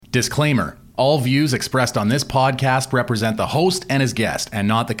Disclaimer. All views expressed on this podcast represent the host and his guest, and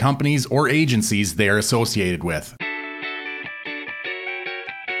not the companies or agencies they are associated with.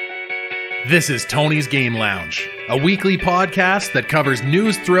 This is Tony's Game Lounge, a weekly podcast that covers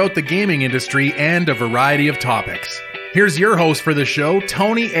news throughout the gaming industry and a variety of topics. Here's your host for the show,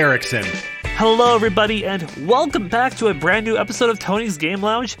 Tony Erickson. Hello, everybody, and welcome back to a brand new episode of Tony's Game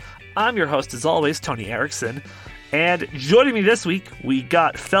Lounge. I'm your host, as always, Tony Erickson. And joining me this week, we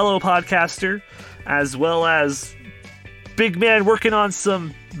got fellow podcaster, as well as big man working on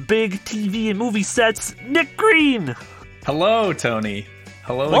some big TV and movie sets, Nick Green. Hello, Tony.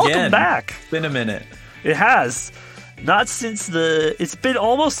 Hello again. Welcome back. It's been a minute. It has. Not since it's been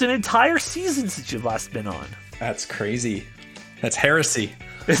almost an entire season since you've last been on. That's crazy. That's heresy.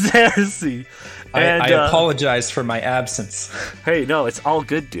 It's heresy. And, I apologize for my absence. Hey, no, it's all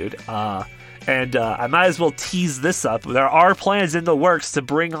good, dude. And I might as well tease this up. There are plans in the works to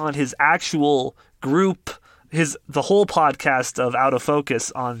bring on his actual group, the whole podcast of Out of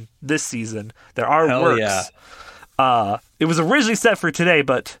Focus on this season. There are works. Yeah. It was originally set for today,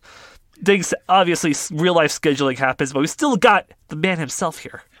 but things, obviously, real life scheduling happens. But we still got the man himself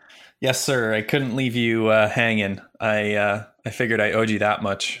here. Yes, sir. I couldn't leave you hanging. I figured I owed you that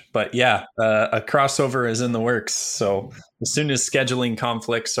much. But yeah, a crossover is in the works. So as soon as scheduling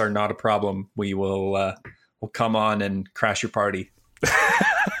conflicts are not a problem, we will we'll come on and crash your party.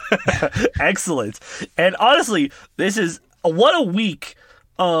 Excellent. And honestly, this is what a week.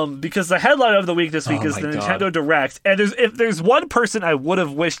 Because the headline of the week this week is the Nintendo Direct. And if there's one person I would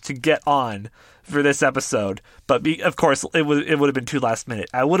have wished to get on for this episode, but of course it would have been too last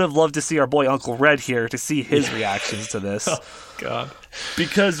minute. I would have loved to see our boy Uncle Red here to see his reactions to this. Oh God!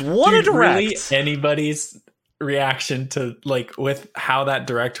 Because what a Direct! Really, anybody's reaction to with how that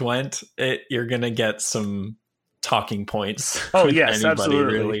Direct went, you're gonna get some talking points. Oh yes,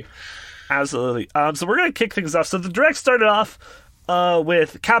 absolutely, really. Absolutely. So we're gonna kick things off. So the Direct started off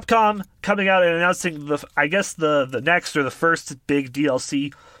with Capcom coming out and announcing the next or the first big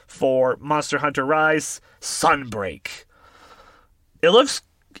DLC for Monster Hunter Rise, Sunbreak. It looks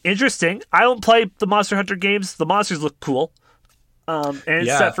interesting. I don't play the Monster Hunter games. The monsters look cool. And it's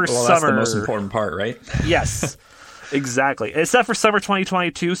set for summer. That's the most important part, right? Yes, exactly. It's set for summer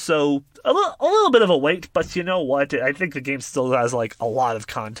 2022, so a little bit of a wait, but you know what? I think the game still has a lot of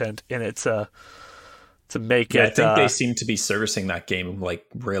content in it to make it. I think they seem to be servicing that game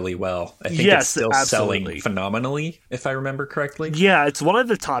really well. I think it's still selling phenomenally, if I remember correctly. Yeah, it's one of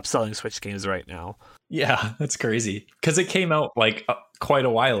the top selling Switch games right now. Yeah, that's crazy. Because it came out quite a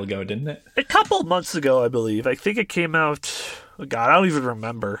while ago, didn't it? A couple of months ago, I believe. I think it came out. Oh God, I don't even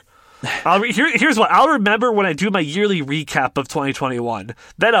remember. Here's what I'll remember when I do my yearly recap of 2021.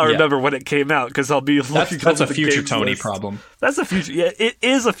 Then I'll remember when it came out because I'll be looking. That's a future Tony problem. That's a future. Yeah, it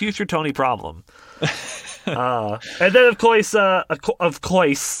is a future Tony problem. And then of course,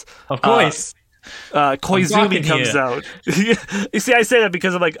 Koizumi comes out. You see, I say that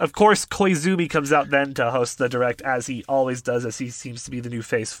because of course, Koizumi comes out then to host the Direct as he always does, as he seems to be the new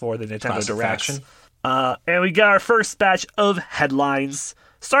face for the Nintendo Direct. And we got our first batch of headlines,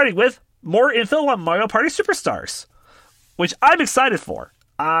 starting with more info on Mario Party Superstars, which I'm excited for.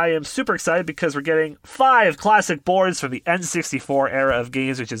 I am super excited because we're getting 5 classic boards from the N64 era of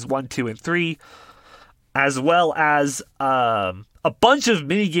games, which is 1, 2, and 3, as well as a bunch of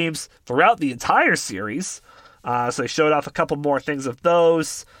mini games throughout the entire series. So they showed off a couple more things of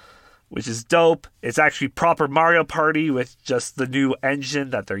those, which is dope. It's actually proper Mario Party with just the new engine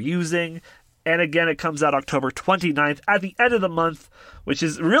that they're using. And again, it comes out October 29th at the end of the month, which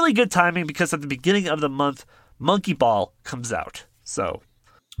is really good timing because at the beginning of the month, Monkey Ball comes out. So,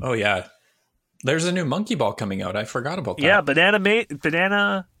 oh yeah, there's a new Monkey Ball coming out. I forgot about that. Yeah, Banana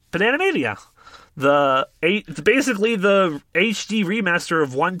Mania. Basically the HD remaster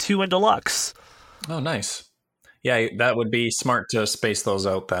of 1, 2, and Deluxe. Oh, nice. Yeah, that would be smart to space those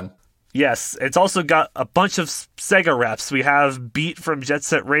out then. Yes, it's also got a bunch of Sega reps. We have Beat from Jet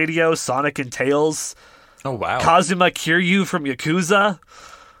Set Radio, Sonic and Tails. Oh, wow. Kazuma Kiryu from Yakuza.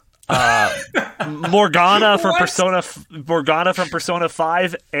 Morgana from Persona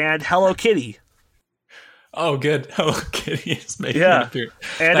 5, and Hello Kitty. Oh, good. Hello Kitty is making an appearance.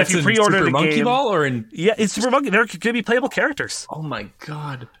 And that's if you pre-order Super the Monkey game, Ball or in it's Super Monkey. There could be playable characters. Oh my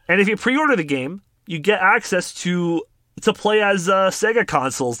God! And if you pre-order the game, you get access to play as Sega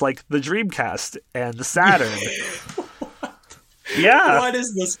consoles like the Dreamcast and the Saturn. Yeah. What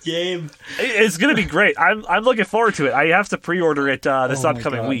is this game? It's going to be great. I'm looking forward to it. I have to pre-order it this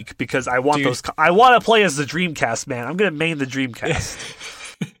upcoming week because I want I want to play as the Dreamcast, man. I'm going to main the Dreamcast.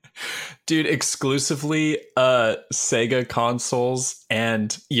 Dude, exclusively Sega consoles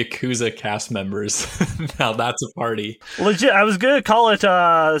and Yakuza cast members. Now that's a party. Legit, I was going to call it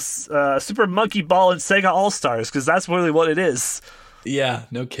Super Monkey Ball and Sega All-Stars, because that's really what it is. Yeah,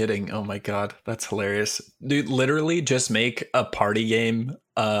 no kidding. Oh my god, that's hilarious. Dude, literally just make a party game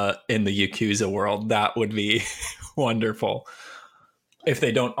in the Yakuza world. That would be wonderful. If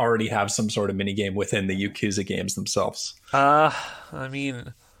they don't already have some sort of minigame within the Yakuza games themselves. I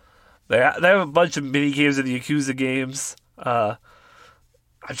mean, they have a bunch of minigames in the Yakuza games. I'm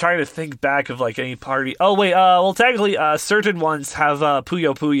trying to think back of like any party. Oh wait, well technically, certain ones have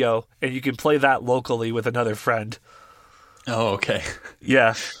Puyo Puyo, and you can play that locally with another friend. Oh, okay.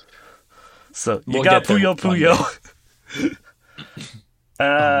 Yeah. So you got Puyo Puyo.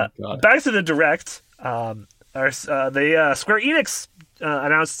 Back to the Direct. Square Enix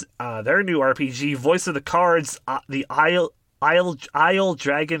announced their new RPG, Voice of the Cards, the Isle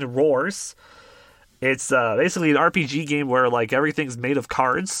Dragon Roars. It's basically an RPG game where like everything's made of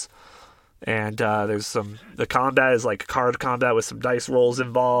cards, and there's the combat is like card combat with some dice rolls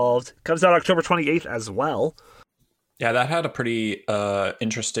involved. Comes out October 28th as well. Yeah, that had a pretty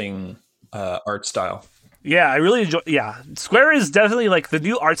interesting art style. Yeah, I really enjoy. Yeah, Square is definitely like the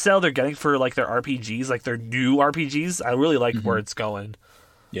new art style they're getting for like their RPGs, like their new RPGs. I really like where it's going.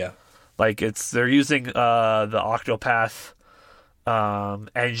 Yeah, like they're using the Octopath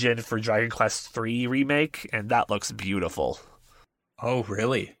engine for Dragon Quest III remake, and that looks beautiful. Oh,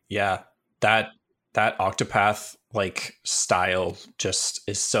 really? Yeah, that Octopath like style just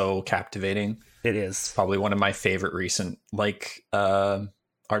is so captivating. It is it's probably one of my favorite recent like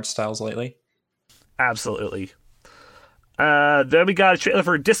art styles lately. Absolutely. Then we got a trailer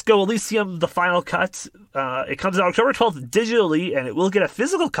for Disco Elysium: The Final Cut. It comes out October 12th digitally, and it will get a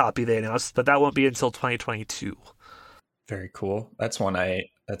physical copy, they announced, but that won't be until 2022. Very cool. That's one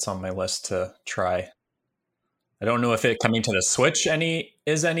that's on my list to try. I don't know if it coming to the Switch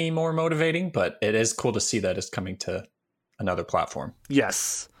is any more motivating, but it is cool to see that it's coming to another platform.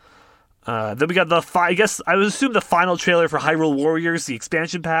 Yes. Then we got I guess I would assume the final trailer for Hyrule Warriors, the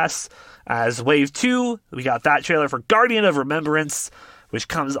expansion pass, as Wave 2. We got that trailer for Guardian of Remembrance, which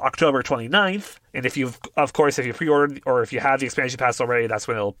comes October 29th. And if you pre-ordered or if you have the expansion pass already, that's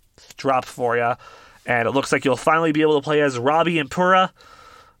when it'll drop for you. And it looks like you'll finally be able to play as Robbie and Purah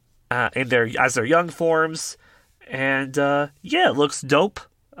as their young forms. And yeah, it looks dope.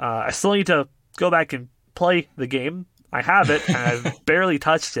 I still need to go back and play the game. I have it, and I've barely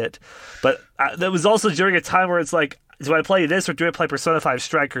touched it. But that was also during a time where it's like, do I play this or do I play Persona 5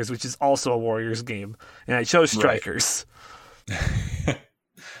 Strikers, which is also a Warriors game? And I chose Strikers. Right.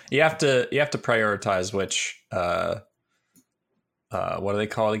 You have to prioritize which what do they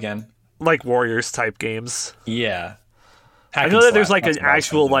call it again? Like Warriors type games. Yeah. I know that there's like an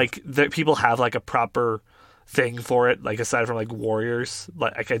actual like that people have like a proper thing for it, like aside from like Warriors.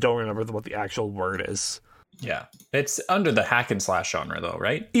 Like I don't remember what the actual word is. Yeah, it's under the hack and slash genre, though,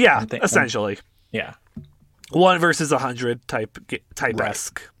 right? Yeah, essentially. Yeah, 1 versus 100 type right.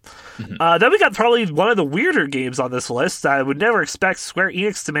 esque. Mm-hmm. Then we got probably one of the weirder games on this list. I would never expect Square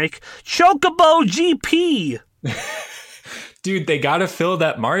Enix to make Chocobo GP. Dude, they got to fill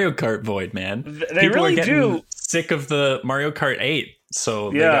that Mario Kart void, man. They really do. Sick of the Mario Kart 8, so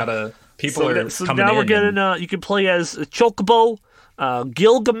they gotta. People are coming now in. We're getting. You can play as Chocobo,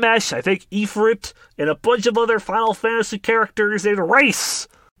 Gilgamesh, I think Ifrit, and a bunch of other Final Fantasy characters in a race.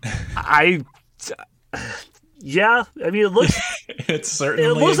 Yeah, I mean, it looks. It's certainly.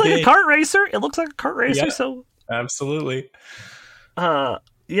 It looks like a kart racer. It looks like a kart racer. Yeah, so absolutely. Yeah.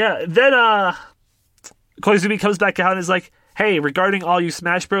 Then Koizumi comes back out and is like, "Hey, regarding all you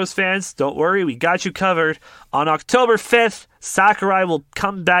Smash Bros. Fans, don't worry, we got you covered. On October 5th, Sakurai will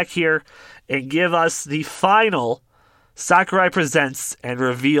come back here and give us the final Sakurai Presents and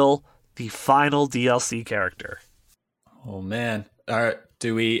reveal the final DLC character." Oh man! Are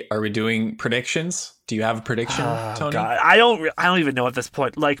we doing predictions? Do you have a prediction, Tony? God. I don't even know at this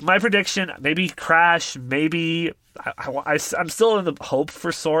point. Like my prediction, maybe Crash. Maybe I'm still in the hope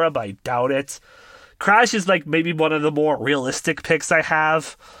for Sora, but I doubt it. Crash is like maybe one of the more realistic picks I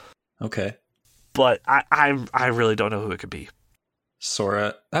have. Okay, but I really don't know who it could be.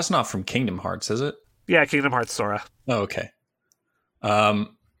 Sora. That's not from Kingdom Hearts, is it? Yeah, Kingdom Hearts Sora. Oh, okay. I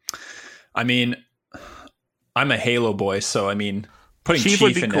mean, I'm a Halo boy, so I mean, putting Chief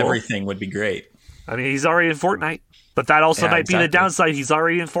in everything would be great. I mean, he's already in Fortnite, but that also might be the downside. He's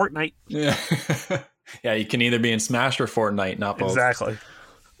already in Fortnite. Yeah, yeah. You can either be in Smash or Fortnite, not both.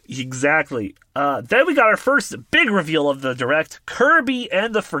 Exactly. Then we got our first big reveal of the Direct: Kirby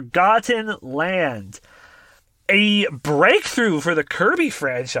and the Forgotten Land. a breakthrough for the Kirby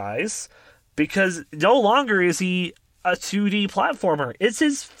franchise, because no longer is he a 2D platformer. It's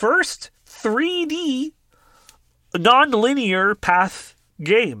his first 3D non-linear path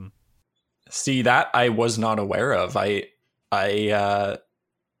game. See, that I was not aware of. I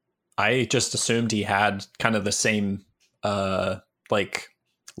just assumed he had kind of the same like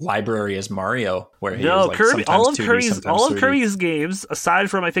library as Mario, where he was like Kirby. All of 2D, Kirby's games, aside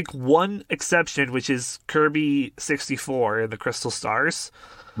from I think one exception, which is Kirby 64 and the Crystal Stars,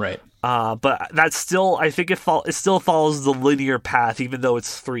 right? But that's still, I think it still follows the linear path, even though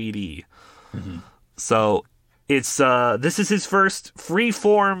it's 3D. Mm-hmm. So it's this is his first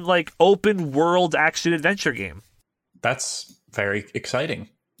free-form, like, open world action adventure game. That's very exciting.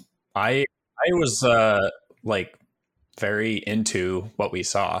 I was like very into what we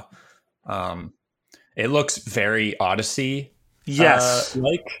saw. It looks very Odyssey, yes,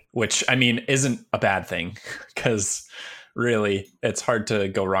 which I mean isn't a bad thing, because really it's hard to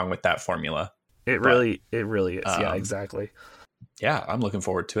go wrong with that formula. It really is. Yeah, exactly. Yeah, I'm looking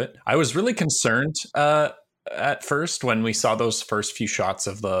forward to it. I was really concerned at first when we saw those first few shots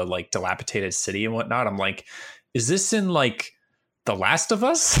of the like dilapidated city and whatnot. I'm like, is this in like The Last of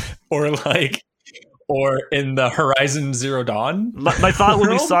Us or in the Horizon Zero Dawn? My thought when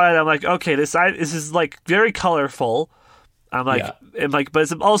we saw it, I'm like, okay, this is like very colorful. I'm like, but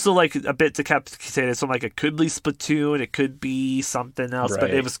it's also like a bit decapitated. So I'm like, it could be Splatoon, it could be something else,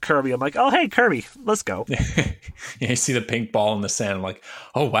 but it was Kirby. I'm like, oh hey, Kirby, let's go. You see the pink ball in the sand. I'm like,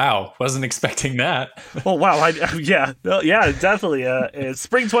 oh wow, wasn't expecting that. Oh wow, yeah, definitely. It's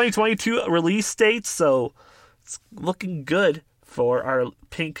spring 2022 release date, so it's looking good for our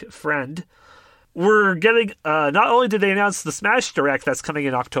pink friend. We're getting, not only did they announce the Smash Direct that's coming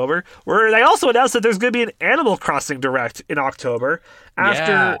in October, they also announced that there's going to be an Animal Crossing Direct in October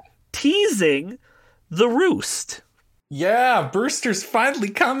after teasing the Roost. Yeah, Brewster's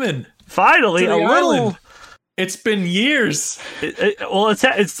finally coming. Finally, a little. Island. It's been years.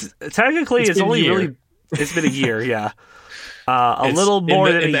 It's technically it's only really it's been a year, yeah. Little more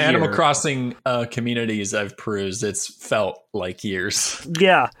than a year. In the Animal Crossing communities I've perused, it's felt like years.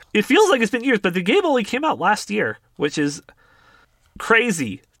 Yeah, it feels like it's been years, but the game only came out last year, which is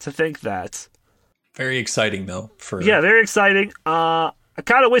crazy to think that. Very exciting, though. Yeah, very exciting. I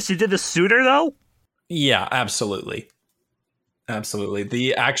kind of wish you did this sooner, though. Yeah, absolutely. Absolutely.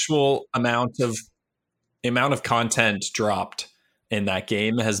 The actual amount of content dropped in that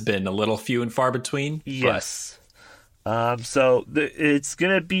game has been a little few and far between. Yes. So it's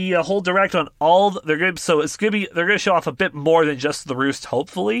gonna be a whole direct on all. They're gonna show off a bit more than just the Roost,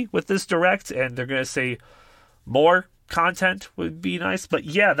 hopefully, with this direct, and they're gonna say more content would be nice. But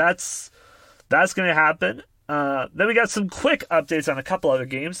yeah, that's gonna happen. Then we got some quick updates on a couple other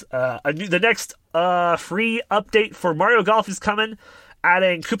games. The next free update for Mario Golf is coming,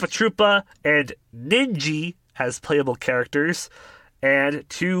 adding Koopa Troopa and Ninja as playable characters, and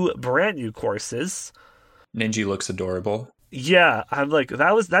 2 brand new courses. Ninja looks adorable. Yeah, I'm like,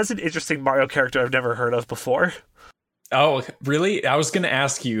 that's an interesting Mario character I've never heard of before. Oh, really? I was going to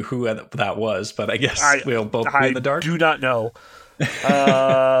ask you who that was, but I guess we'll both be in the dark. I do not know.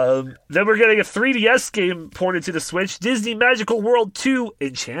 Then we're getting a 3DS game ported to the Switch, Disney Magical World 2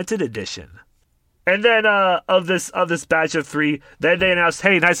 Enchanted Edition. And then of this batch of 3, then they announced,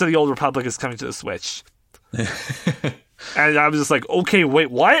 hey, Knights of the Old Republic is coming to the Switch. And I was just like, okay,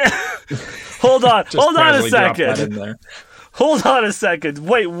 wait, what? Hold on a second. Hold on a second.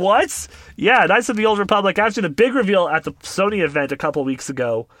 Wait, what? Yeah, Knights of the Old Republic, after the big reveal at the Sony event a couple weeks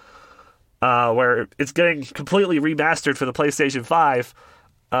ago, where it's getting completely remastered for the PlayStation 5,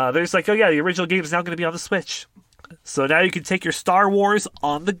 they're just like, oh yeah, the original game is now going to be on the Switch. So now you can take your Star Wars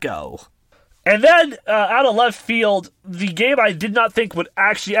on the go. And then, out of left field, the game I did not think would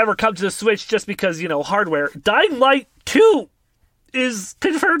actually ever come to the Switch just because, hardware, Dying Light 2 is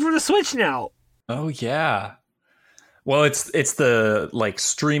confirmed for the Switch now. Oh, yeah. Well, it's the, like,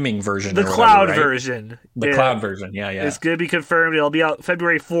 streaming version. The cloud version. The cloud version, yeah. It's going to be confirmed. It'll be out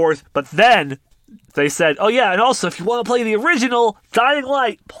February 4th. But then they said, oh, yeah, and also, if you want to play the original Dying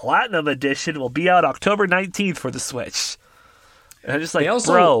Light Platinum Edition, will be out October 19th for the Switch. And I'm just like, they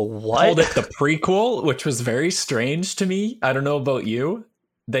also bro, what? Called it the prequel, which was very strange to me. I don't know about you.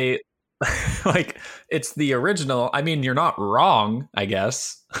 They, like, it's the original. I mean, you're not wrong, I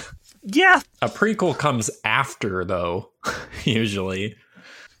guess. Yeah. A prequel comes after, though, usually.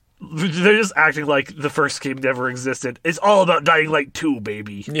 They're just acting like the first game never existed. It's all about Dying Light 2,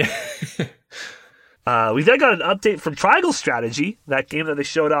 baby. Yeah. We then got an update from Triangle Strategy, that game that they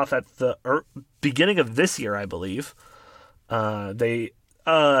showed off at the beginning of this year, I believe. They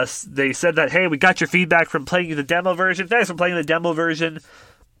they said that, hey, we got your feedback from playing the demo version. Thanks for playing the demo version.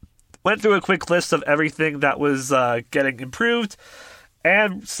 Went through a quick list of everything that was getting improved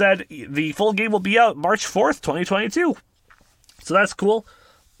and said the full game will be out March 4th, 2022. So that's cool.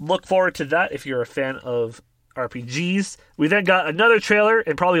 Look forward to that if you're a fan of RPGs. We then got another trailer,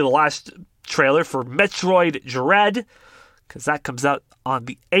 and probably the last trailer, for Metroid Dread, because that comes out on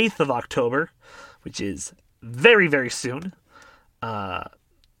the 8th of October, which is very, very soon. Yeah,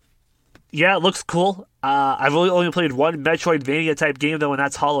 it looks cool. I've only played one Metroidvania type game, though, and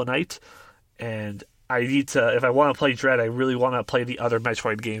that's Hollow Knight. And I need to, if I want to play Dread, I really want to play the other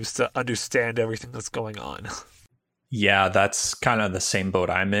Metroid games to understand everything that's going on. Yeah, that's kind of the same boat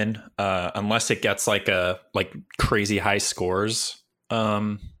I'm in. Unless it gets like crazy high scores,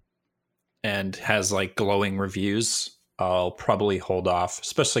 and has like glowing reviews, I'll probably hold off,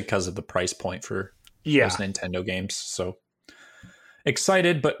 especially because of the price point for those Nintendo games. So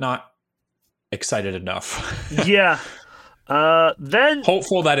excited, but not excited enough. Yeah. Then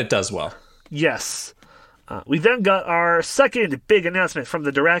hopeful that it does well. Yes. We then got our second big announcement from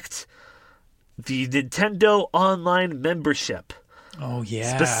the Direct. The Nintendo Online membership. Oh,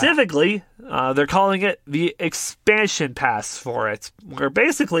 yeah. Specifically, they're calling it the expansion pass for it, where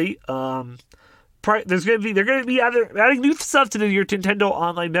basically they're going to be adding new stuff to your Nintendo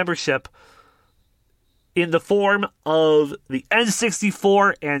Online membership in the form of the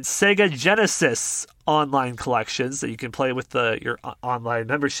N64 and Sega Genesis online collections that you can play with your online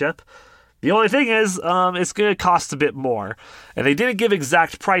membership. The only thing is, it's going to cost a bit more. And they didn't give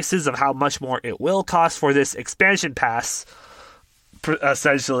exact prices of how much more it will cost for this expansion pass,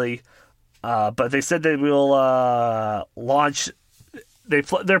 essentially. But they said they will launch... They're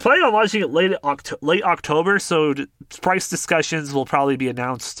planning on launching it late October, so price discussions will probably be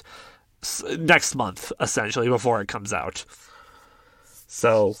announced next month, essentially, before it comes out.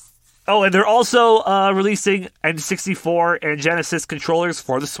 So... Oh, and they're also releasing N64 and Genesis controllers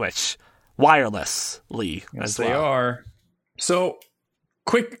for the Switch. Wirelessly, yes, as well. They are. So,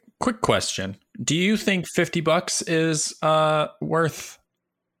 quick question: do you think $50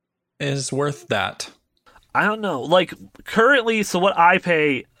 is worth that? I don't know. Like currently, so what I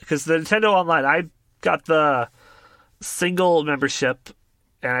pay, because the Nintendo Online, I got the single membership,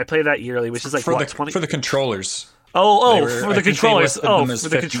 and I pay that yearly, which is like for what, the 20 for the controllers. For the controllers. Oh, for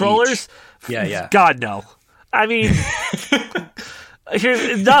the controllers. Yeah. God no. I mean.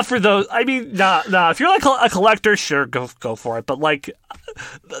 Not for those. I mean, nah. If you're like a collector, sure, go for it. But like,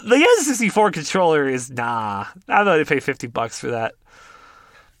 the N64 controller is nah. I'm not gonna pay $50 for that.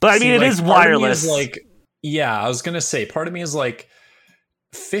 But I mean, it is wireless. I was gonna say, part of me is like,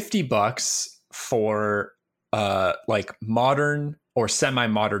 $50 for like modern or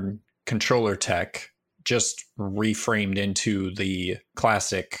semi-modern controller tech, just reframed into the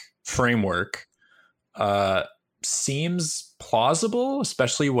classic framework. Seems plausible,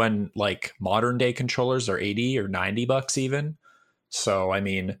 especially when like modern day controllers are $80 or $90 even. So I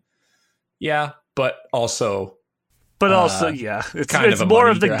mean, yeah, but also, yeah, it's more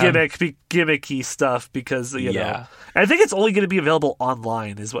of the gimmicky stuff because you know. I think it's only going to be available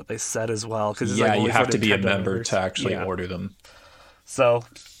online, is what they said as well. Because you have to be a member to actually order them. So,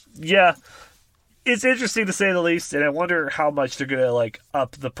 yeah. It's interesting to say the least, and I wonder how much they're gonna like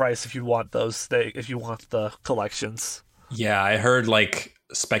up the price if you want if you want the collections. Yeah, I heard like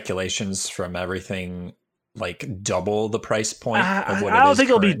speculations from everything, like double the price point of what I don't think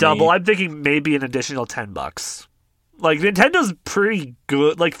currently. It'll be double. I'm thinking maybe an additional $10. Like Nintendo's pretty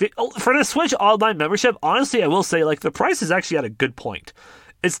good. Like for the Switch Online membership, honestly, I will say like the price is actually at a good point.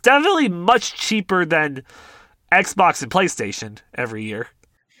 It's definitely much cheaper than Xbox and PlayStation every year.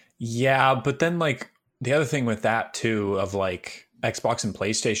 Yeah, but then like the other thing with that too, of like Xbox and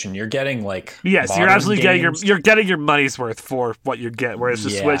PlayStation, you're getting like you're absolutely getting your money's worth for what you get. Whereas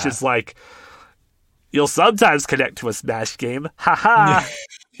the Switch is like you'll sometimes connect to a Smash game, haha.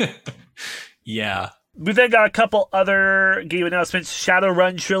 Yeah. We then got a couple other game announcements: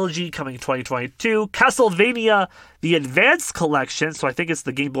 Shadowrun Trilogy coming in 2022, Castlevania the Advance Collection. So I think it's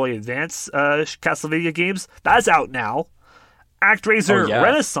the Game Boy Advance Castlevania games. That's out now. ActRaiser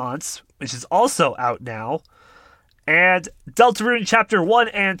Renaissance, which is also out now, and Deltarune Chapter 1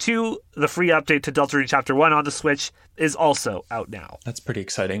 and 2, the free update to Deltarune Chapter 1 on the Switch, is also out now. That's pretty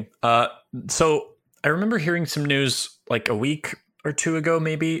exciting. So I remember hearing some news like a week or two ago,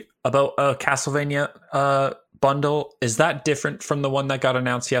 maybe, about a Castlevania bundle. Is that different from the one that got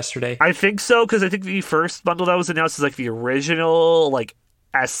announced yesterday? I think so, because I think the first bundle that was announced is like the original, like,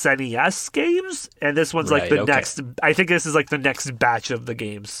 SNES games, and this one's like the next. I think this is like the next batch of the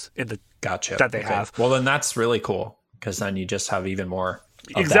games in the that they have. Well, then that's really cool, because then you just have even more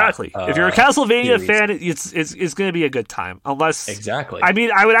Exactly. If you're a Castlevania fan, it's going to be a good time. Unless exactly. I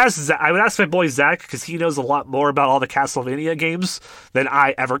mean, I would ask my boy Zach because he knows a lot more about all the Castlevania games than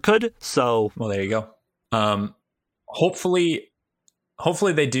I ever could. So, well, there you go.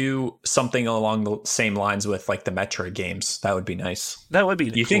 Hopefully they do something along the same lines with like the Metroid games. That would be nice. That would be.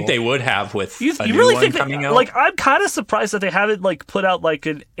 You think they would have with you a new really one think coming out? Like, I'm kind of surprised that they haven't like put out like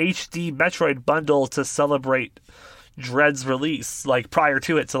an HD Metroid bundle to celebrate Dread's release, like prior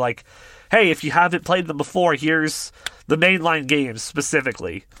to it, to like, hey, if you haven't played them before, here's the mainline games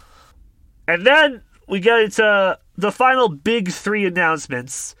specifically. And then we get into the final big 3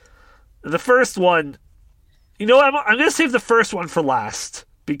 announcements. The first one, you know what, I'm going to save the first one for last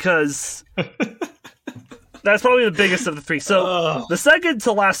because that's probably the biggest of the 3. So the second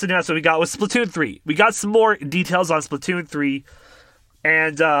to last announcement we got was Splatoon 3. We got some more details on Splatoon 3.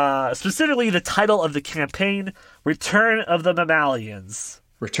 And specifically the title of the campaign, Return of the Mammalians.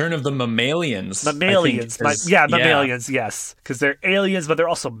 Return of the Mammalians. Mammalians. Mammalians, yes. Because they're aliens, but they're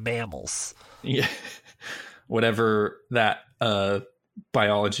also mammals. Yeah. Whatever that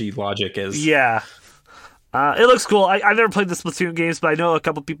biology logic is. Yeah. It looks cool. I've never played the Splatoon games, but I know a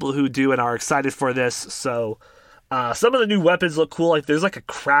couple people who do and are excited for this. So some of the new weapons look cool. Like there's like a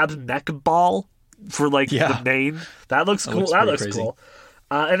crab mech ball for like the main. That looks cool. That looks cool.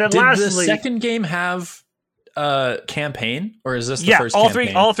 And then lastly, the second game have a campaign, or is this the first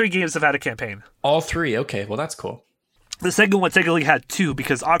campaign? All three games have had a campaign. All 3. Okay, well that's cool. The second one technically had 2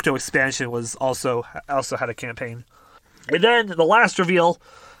 because Octo Expansion was also had a campaign. And then the last reveal,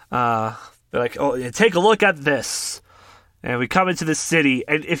 they're like, "Oh, take a look at this." And we come into the city,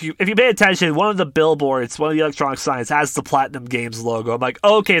 and if you pay attention, one of the billboards, one of the electronic signs has the Platinum Games logo. I'm like,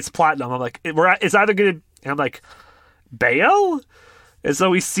 oh, okay, it's Platinum. I'm like, it's either gonna. And I'm like, Bayo? And so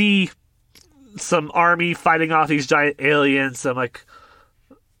we see some army fighting off these giant aliens. I'm like,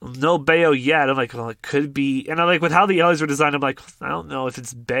 no Bayo yet. I'm like, well, it could be. And I'm like, with how the aliens were designed, I'm like, I don't know if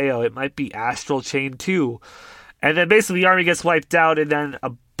it's Bayo. It might be Astral Chain 2. And then basically the army gets wiped out, and then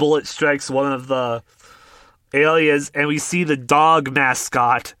a bullet strikes one of the aliens, and we see the dog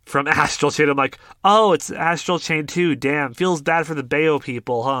mascot from Astral Chain. I'm like, oh, it's Astral Chain 2. Damn, feels bad for the Bayo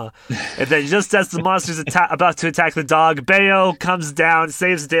people, huh? And then just as the monster's about to attack the dog, Bayo comes down,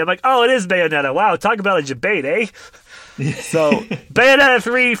 saves the day. I'm like, oh, it is Bayonetta. Wow, talk about a debate, eh? So, Bayonetta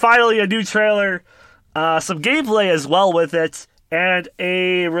 3, finally a new trailer, some gameplay as well with it, and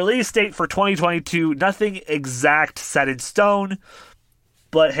a release date for 2022. Nothing exact set in stone.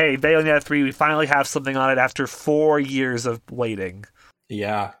 But hey, Bayonetta 3, we finally have something on it after 4 years of waiting.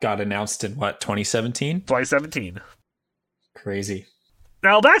 Yeah, got announced in what, 2017? 2017. Crazy.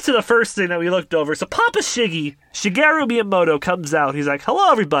 Now back to the first thing that we looked over. So Papa Shigeru Miyamoto comes out. He's like,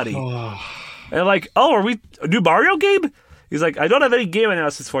 hello everybody. And I'm like, oh, are we a new Mario game? He's like, I don't have any game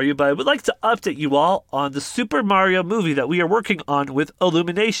announcements for you, but I would like to update you all on the Super Mario movie that we are working on with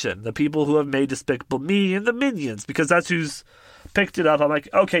Illumination, the people who have made Despicable Me and the Minions, because that's who's picked it up. I'm like,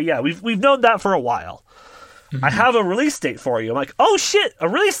 okay, yeah, we've known that for a while. Mm-hmm. I have a release date for you. I'm like, oh shit, a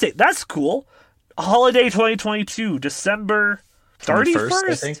release date. That's cool. Holiday 2022, December 31st,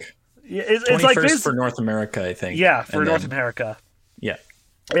 I think. Yeah, it's like this for North America, I think. Yeah, for North America. Yeah.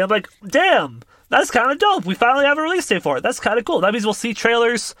 And I'm like, damn, that's kind of dope. We finally have a release date for it. That's kind of cool. That means we'll see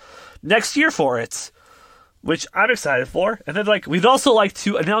trailers next year for it, which I'm excited for. And then like, we'd also like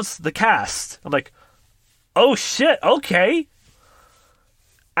to announce the cast. I'm like, oh shit, okay.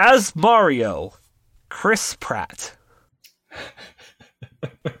 As Mario, Chris Pratt.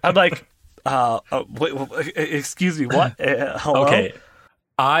 I'm like, wait, excuse me, what? Hello? Okay.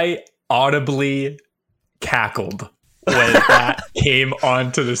 I audibly cackled when that came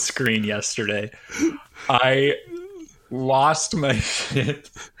onto the screen yesterday. I lost my shit.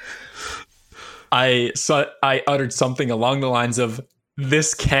 I uttered something along the lines of,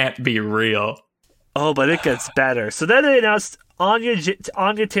 this can't be real. Oh, but it gets better. So then they announced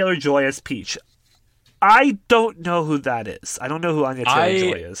Anya Taylor-Joy as Peach. I don't know who that is. I don't know who Anya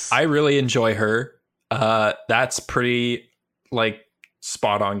Taylor-Joy is. I really enjoy her. That's pretty like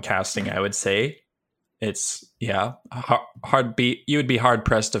spot on casting, I would say. It's hard. You would be hard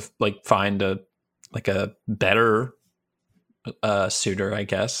pressed to like find a better suitor, I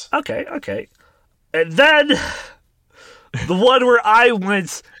guess. Okay. And then the one where I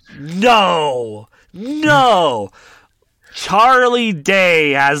went, no. Charlie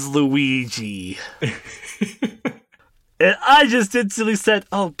Day as Luigi. And I just instantly said,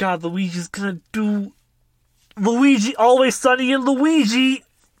 oh god, Luigi's gonna do Luigi Always Sunny and Luigi.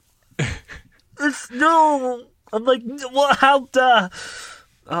 No. I'm like, what? How the?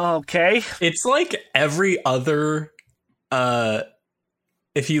 Okay. It's like every other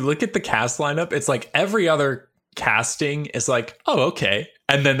if you look at the cast lineup, it's like every other casting is like, oh, okay.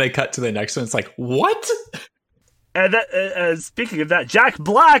 And then they cut to the next one. It's like, what? And that, speaking of that, Jack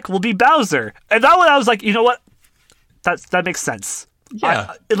Black will be Bowser. And that one, I was like, you know what? That makes sense.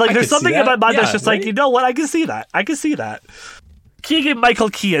 Yeah. There's something in my mind that's just like, you know what? I can see that. Keegan-Michael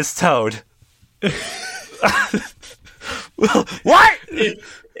Key as Toad. What?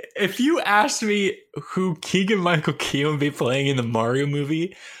 If you asked me who Keegan-Michael Key would be playing in the Mario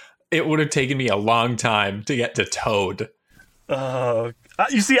movie, it would have taken me a long time to get to Toad.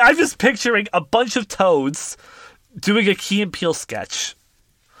 You see, I'm just picturing a bunch of Toads doing a Key and Peele sketch.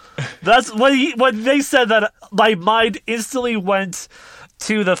 That's when they said that, my mind instantly went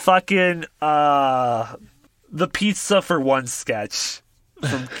to the fucking the Pizza for One sketch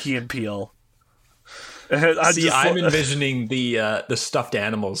from Key and Peele. I'm envisioning the stuffed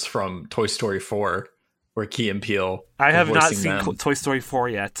animals from Toy Story 4, where Key and Peele. I have not seen Toy Story 4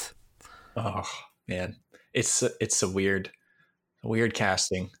 yet. Oh man, it's a weird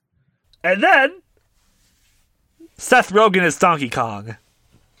casting. And then Seth Rogen is Donkey Kong.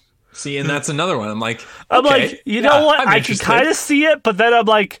 See, and that's another one. I'm like, you know what? I can kind of see it, but then I'm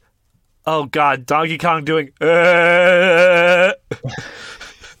like, oh god, Donkey Kong doing. I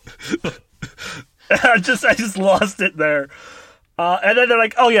just lost it there. And then they're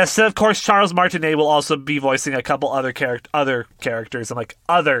like, oh yes, and of course Charles Martinet will also be voicing a couple other characters. I'm like,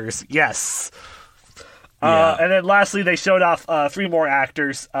 others, yes. And then lastly, they showed off 3 more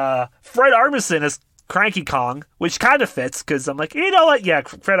actors. Fred Armisen as Cranky Kong, which kind of fits, because I'm like, you know what? Yeah,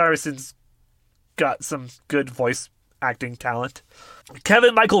 Fred Armisen's got some good voice acting talent.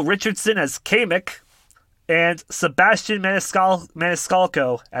 Kevin Michael Richardson as Kamek, and Sebastian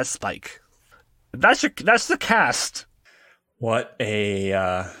Maniscalco as Spike. That's the cast. What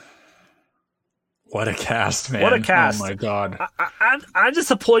a cast, man! What a cast! Oh my god! I'm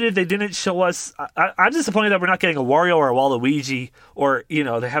disappointed they didn't show us. I'm disappointed that we're not getting a Wario or a Waluigi, or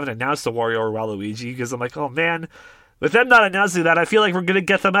they haven't announced a Wario or Waluigi, because I'm like, oh man, with them not announcing that, I feel like we're gonna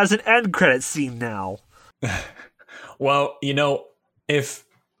get them as an end credit scene now. Well, if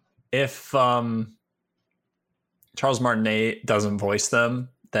Charles Martinet doesn't voice them,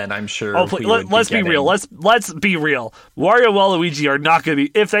 then I'm sure. Oh, let's be real. Let's be real. Wario and Waluigi are not going to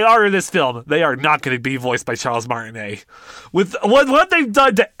be. If they are in this film, they are not going to be voiced by Charles Martinet. With what they've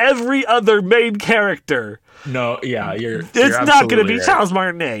done to every other main character. No, yeah, it's not going to be right. Charles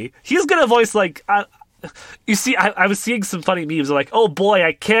Martinet. He's going to voice like. You see, I was seeing some funny memes like, oh boy,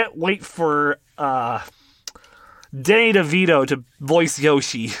 I can't wait for Danny DeVito to voice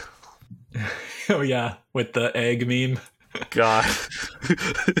Yoshi. Oh yeah, with the egg meme. God.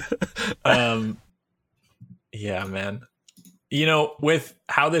 Yeah, man. With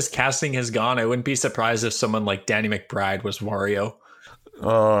how this casting has gone, I wouldn't be surprised if someone like Danny McBride was Wario.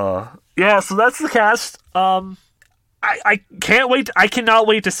 Yeah, so that's the cast. I can't wait. I cannot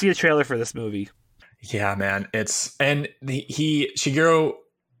wait to see a trailer for this movie. Yeah, man. Shigeru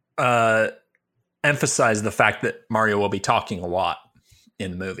emphasized the fact that Mario will be talking a lot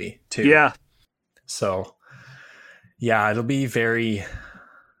in the movie too. Yeah. So yeah, it'll be very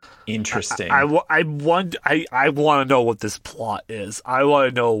interesting. I want to know what this plot is. I want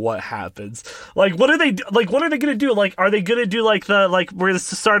to know what happens. Like, what are they going to do? Like, are they going to do where the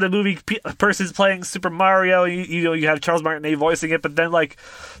start of the movie, a person's playing Super Mario, you have Charles Martinet voicing it, but then like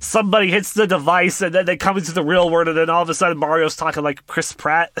somebody hits the device and then they come into the real world and then all of a sudden Mario's talking like Chris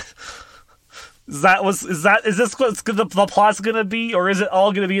Pratt? Is this what the plot's going to be, or is it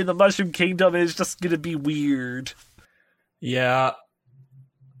all going to be in the Mushroom Kingdom and it's just going to be weird? Yeah,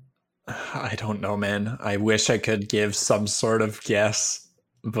 I don't know, man. I wish I could give some sort of guess,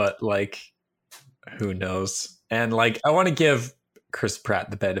 but who knows? And I want to give Chris Pratt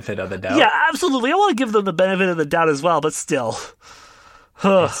the benefit of the doubt. Yeah, absolutely. I want to give them the benefit of the doubt as well, but still.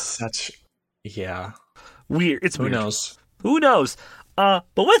 It's weird. It's weird. Who knows? But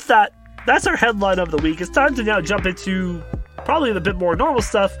with that, that's our headline of the week. It's time to now jump into probably the bit more normal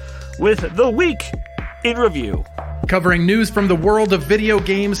stuff with the week in review. Covering news from the world of video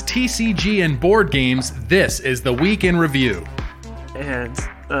games, TCG, and board games, this is the Week in Review. And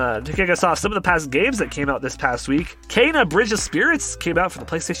to kick us off, some of the past games that came out this past week, Kena Bridge of Spirits came out for the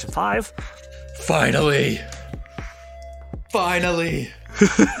PlayStation 5. Finally!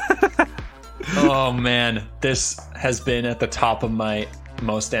 Oh man, this has been at the top of my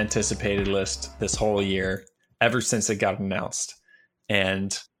most anticipated list this whole year, ever since it got announced.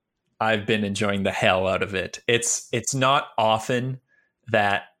 And I've been enjoying the hell out of it. It's not often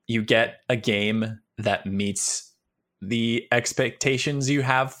that you get a game that meets the expectations you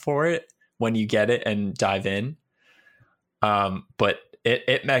have for it when you get it and dive in. But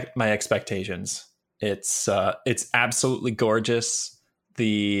it met my expectations. It's absolutely gorgeous.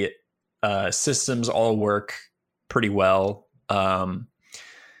 The systems all work pretty well,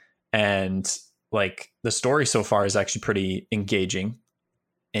 and like the story so far is actually pretty engaging.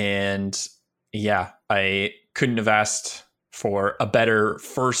 And yeah, I couldn't have asked for a better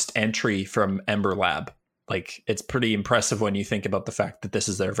first entry from Ember Lab. Like, it's pretty impressive when you think about the fact that this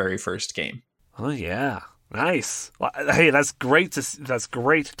is their very first game. Oh yeah, nice. Well, hey, that's great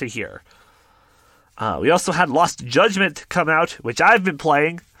to hear. We also had Lost Judgment come out, which I've been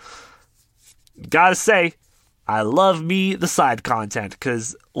playing. Gotta say, I love me the side content,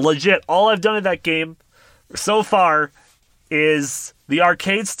 because legit, all I've done in that game so far is the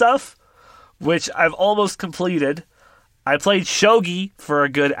arcade stuff, which I've almost completed. I played Shogi for a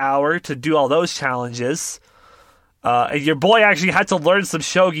good hour to do all those challenges. And your boy actually had to learn some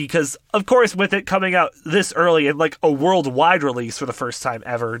Shogi because, of course, with it coming out this early and like a worldwide release for the first time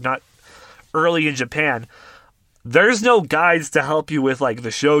ever, not early in Japan, there's no guides to help you with like the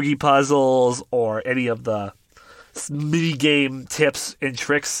Shogi puzzles or any of the mini game tips and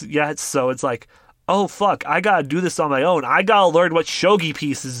tricks yet. So it's like, oh fuck, I gotta do this on my own. I gotta learn what Shogi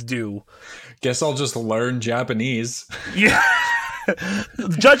pieces do. Guess I'll just learn Japanese. Yeah.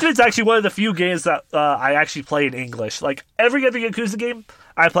 Judgment's actually one of the few games that I actually play in English. Like, every other Yakuza game,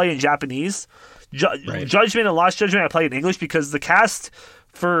 I play in Japanese. Right. Judgment and Lost Judgment, I play in English because the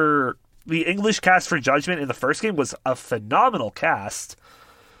English cast for Judgment in the first game was a phenomenal cast.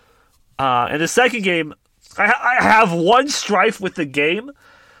 And the second game, I have one strife with the game,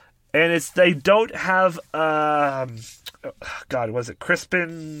 and it's they don't have, was it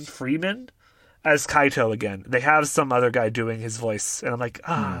Crispin Freeman as Kaito again? They have some other guy doing his voice, and I'm like,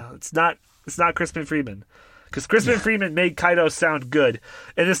 it's not Crispin Freeman, because Crispin Freeman made Kaito sound good,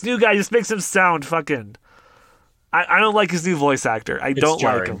 and this new guy just makes him sound fucking. I don't like his new voice actor. I don't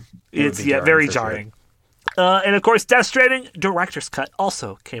like him. It's very jarring. Sure. And of course, Death Stranding Director's Cut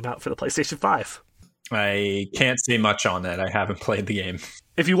also came out for the PlayStation 5. I can't say much on that. I haven't played the game.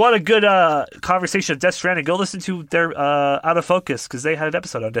 If you want a good conversation of Death Stranding, go listen to their Out of Focus, because they had an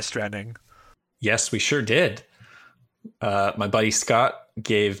episode on Death Stranding. Yes, we sure did. My buddy Scott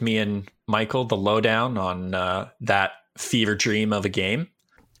gave me and Michael the lowdown on that fever dream of a game.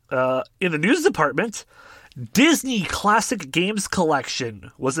 In the news department, Disney Classic Games Collection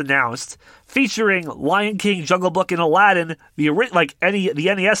was announced, featuring Lion King, Jungle Book, and Aladdin, the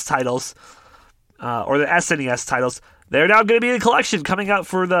NES titles, or the SNES titles. They're now going to be in a collection coming out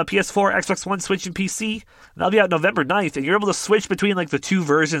for the PS4, Xbox One, Switch, and PC. That'll be out November 9th, and you're able to switch between like the two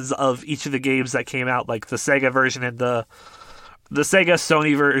versions of each of the games that came out, like the Sega version and the Sega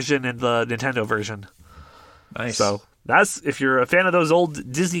Sony version and the Nintendo version. Nice. So that's, if you're a fan of those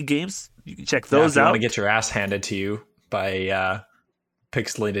old Disney games, you can check those out. If you want to get your ass handed to you by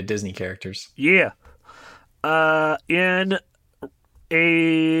pixelated Disney characters. Yeah. In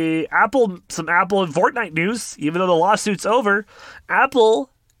some Apple and Fortnite news, even though the lawsuit's over, Apple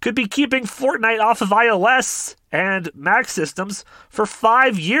could be keeping Fortnite off of iOS and Mac systems for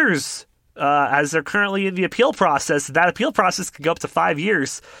 5 years, as they're currently in the appeal process. That appeal process could go up to 5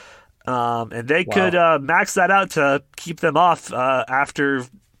 years, and they could max that out to keep them off after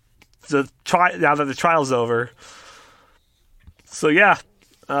now that the trial's over. So yeah,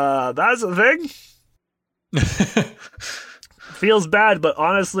 that's a thing. Feels bad, but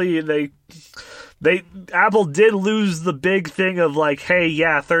honestly, Apple did lose the big thing of like, hey,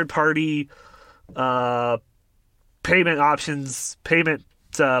 yeah, third-party payment options,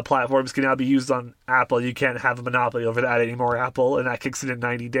 platforms can now be used on Apple. You can't have a monopoly over that anymore, Apple, and that kicks in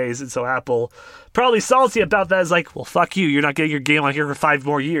 90 days. And so Apple, probably salty about that, is like, well, fuck you. You're not getting your game on here for 5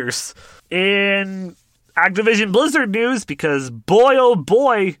 more years. In Activision Blizzard news, because boy, oh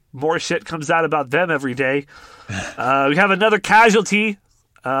boy, more shit comes out about them every day. We have another casualty,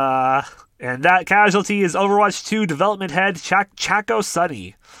 and that casualty is Overwatch 2 development head Chaco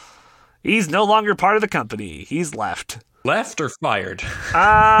Sunny. He's no longer part of the company. He's left. Left or fired?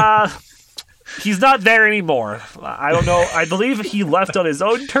 He's not there anymore. I don't know. I believe he left on his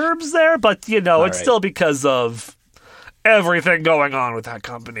own terms there, but it's still because of everything going on with that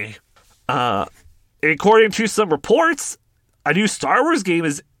company. According to some reports, a new Star Wars game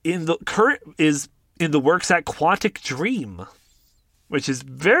is in the works at Quantic Dream, which is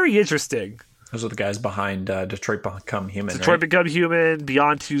very interesting. Those are the guys behind Detroit Become Human. Become Human,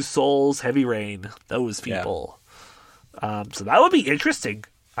 Beyond Two Souls, Heavy Rain. Those people. Yeah. So that would be interesting.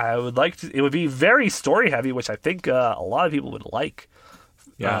 I would like to. It would be very story heavy, which I think a lot of people would like.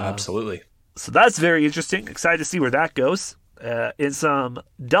 Yeah, absolutely. So that's very interesting. Excited to see where that goes. In some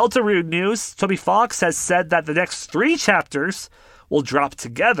Deltarune news, Toby Fox has said that the next 3 chapters will drop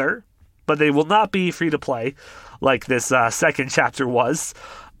together, but they will not be free to play like this second chapter was.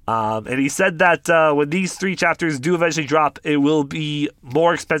 And he said that when these 3 chapters do eventually drop, it will be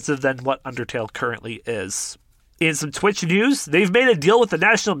more expensive than what Undertale currently is. In some Twitch news, they've made a deal with the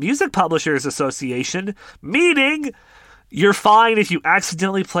National Music Publishers Association, meaning you're fine if you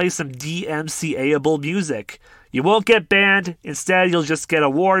accidentally play some DMCA-able music. You won't get banned. Instead, you'll just get a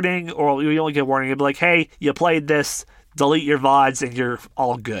warning, or you only get a warning. It'll be like, hey, you played this, delete your VODs, and you're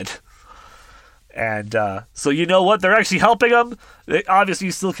all good. And so you know what? They're actually helping them. Obviously,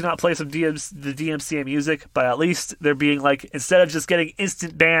 you still cannot play the DMCA music, but at least they're being like, instead of just getting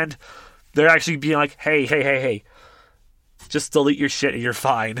instant banned, they're actually being like, hey, just delete your shit and you're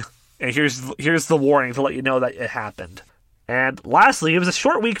fine. And here's the warning to let you know that it happened. And lastly, it was a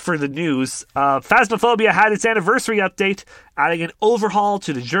short week for the news. Phasmophobia had its anniversary update, adding an overhaul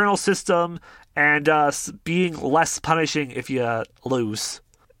to the journal system and being less punishing if you lose.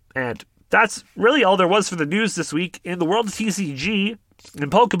 And that's really all there was for the news this week. In the world of TCG, in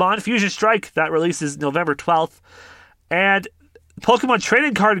Pokemon, Fusion Strike, that releases November 12th. And Pokemon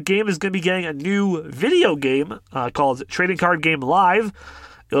Trading Card Game is going to be getting a new video game called Trading Card Game Live.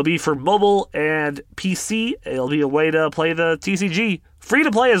 It'll be for mobile and PC. It'll be a way to play the TCG. Free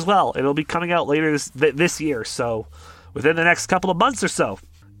to play as well. It'll be coming out later this year, so within the next couple of months or so.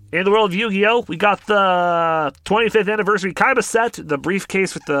 In the world of Yu-Gi-Oh!, we got the 25th anniversary Kaiba set, the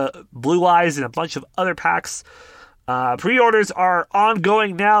briefcase with the blue eyes, and a bunch of other packs. Pre-orders are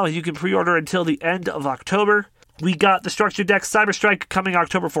ongoing now. You can pre-order until the end of October. We got the Structure Deck Cyber Strike coming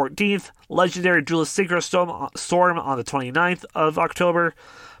October 14th. Legendary Duelist Synchro Storm on the 29th of October.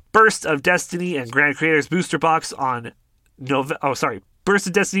 Burst of Destiny and Grand Creators Booster Box on Burst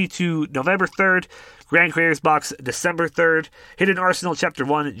of Destiny to November 3rd. Grand Creators Box December 3rd. Hidden Arsenal Chapter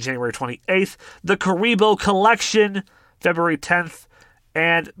 1 January 28th. The Karibo Collection February 10th.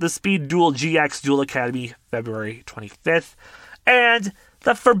 And the Speed Duel GX Duel Academy February 25th. And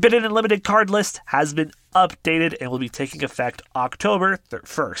the Forbidden and Limited card list has been updated and will be taking effect October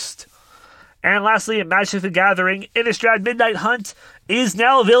 1st. And lastly, Magic the Gathering Innistrad Midnight Hunt is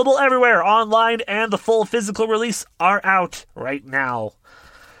now available everywhere online, and the full physical release are out right now.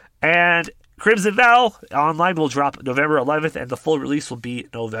 And Crimson Vow online will drop November 11th, and the full release will be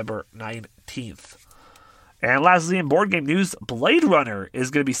November 19th. And lastly, in board game news, Blade Runner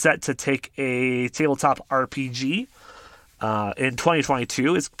is going to be set to take a tabletop RPG in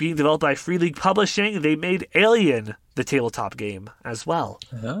 2022. It's being developed by Free League Publishing. They made Alien the tabletop game as well.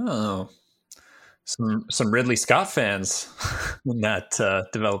 Oh, some Ridley Scott fans in that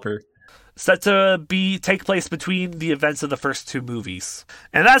developer. Set to take place between the events of the first 2 movies.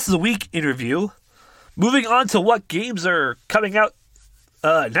 And that's the week in review. Moving on to what games are coming out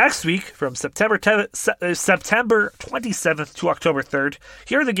next week from September 27th to October 3rd.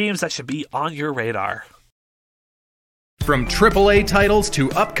 Here are the games that should be on your radar. From AAA titles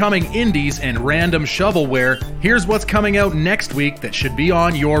to upcoming indies and random shovelware, here's what's coming out next week that should be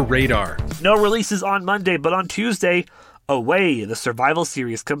on your radar. No releases on Monday, but on Tuesday, Away, the Survival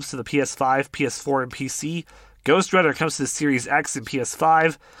series, comes to the PS5, PS4, and PC. Ghost Runner comes to the Series X and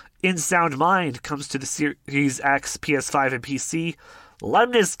PS5. In Sound Mind comes to the Series X, PS5, and PC.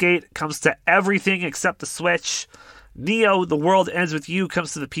 Lemnis Gate comes to everything except the Switch. Neo, The World Ends With You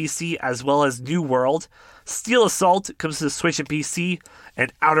comes to the PC as well as New World. Steel Assault comes to the Switch and PC.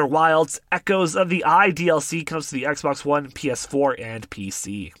 And Outer Wilds, Echoes of the Eye DLC comes to the Xbox One, PS4, and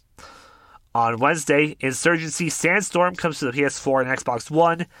PC. On Wednesday, Insurgency Sandstorm comes to the PS4 and Xbox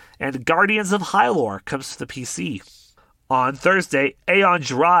One. And Guardians of Hyrule comes to the PC. On Thursday, Aeon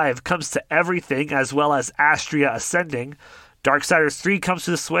Drive comes to everything as well as Astria Ascending. Darksiders 3 comes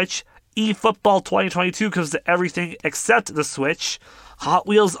to the Switch. eFootball 2022 comes to everything except the Switch. Hot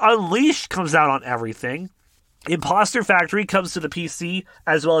Wheels Unleashed comes out on everything. Imposter Factory comes to the PC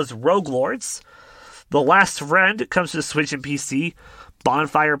as well as Rogue Lords. The Last Friend comes to the Switch and PC.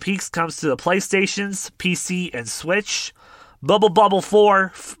 Bonfire Peaks comes to the PlayStations, PC, and Switch. Bubble Bobble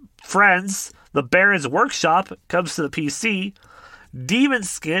 4 Friends, The Baron's Workshop comes to the PC. Demon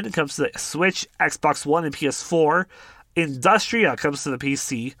Skin comes to the Switch, Xbox One, and PS4. Industria comes to the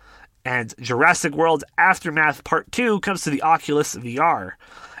PC. And Jurassic World Aftermath Part 2 comes to the Oculus VR.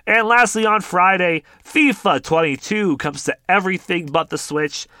 And lastly, on Friday, FIFA 22 comes to everything but the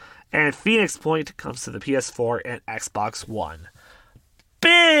Switch. And Phoenix Point comes to the PS4 and Xbox One.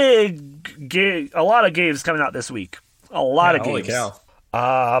 A lot of games coming out this week. A lot of games. Holy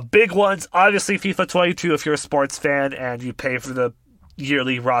cow. Big ones, obviously FIFA 22 if you're a sports fan and you pay for the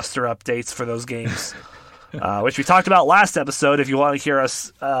yearly roster updates for those games. which we talked about last episode. If you want to hear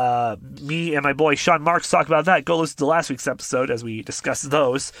us, me and my boy Sean Marks talk about that, go listen to last week's episode as we discussed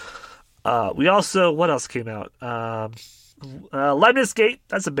those. We also, what else came out? Lemnis Gate,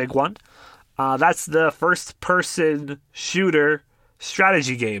 that's a big one. That's the first-person shooter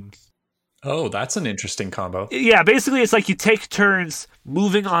strategy game. Oh, that's an interesting combo. Yeah, basically it's like you take turns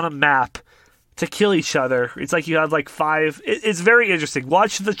moving on a map to kill each other. It's like you have like 5. It's very interesting. Go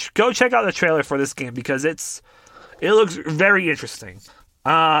check out the trailer for this game because it looks very interesting.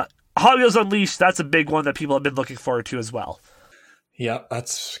 Hot Wheels Unleashed, that's a big one that people have been looking forward to as well. Yeah,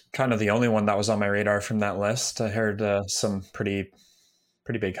 that's kind of the only one that was on my radar from that list. I heard some pretty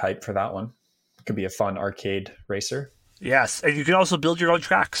big hype for that one. It could be a fun arcade racer. Yes, and you can also build your own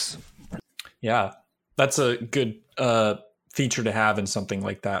tracks. Yeah, that's a good feature to have in something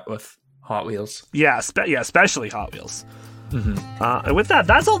like that with Hot Wheels. Yeah, especially Hot Wheels. Mm-hmm. And with that,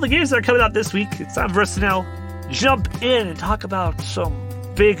 that's all the games that are coming out this week. It's time for us to now jump in and talk about some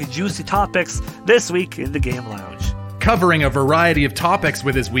big, juicy topics this week in the Game Lounge. Covering a variety of topics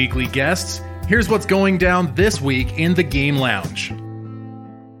with his weekly guests, here's what's going down this week in the Game Lounge.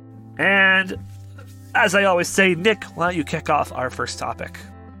 And as I always say, Nick, why don't you kick off our first topic?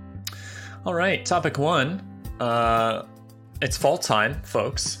 All right, topic 1. It's fall time,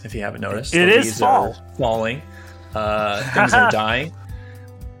 folks, if you haven't noticed. It is fall. Falling. Things are dying.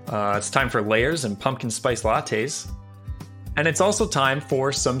 It's time for layers and pumpkin spice lattes. And it's also time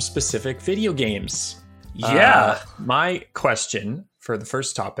for some specific video games. Yeah. My question for the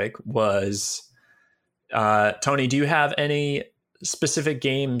first topic was, Tony, do you have any specific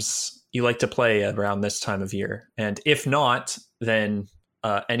games you like to play around this time of year? And if not, then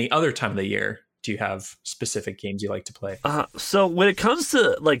any other time of the year, do you have specific games you like to play? So when it comes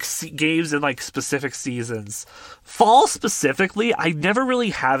to like games in like specific seasons, fall specifically, I never really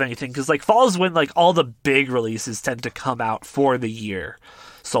have anything because like fall is when like all the big releases tend to come out for the year.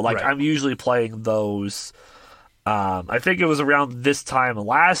 So like Right. I'm usually playing those. I think it was around this time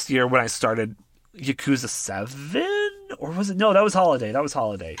last year when I started Yakuza 7, or was it? No, that was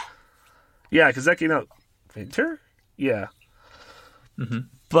Holiday. Yeah, because that came out winter. Yeah. Mm-hmm.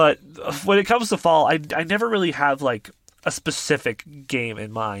 But when it comes to fall, I never really have like a specific game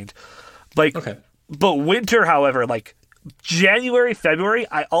in mind. Like, Okay. But winter, however, like January, February,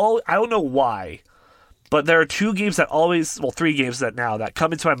 I don't know why, but there are 2 games that always, well, 3 games that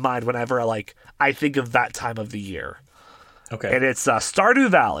come into my mind whenever like I think of that time of the year. Okay. And it's Stardew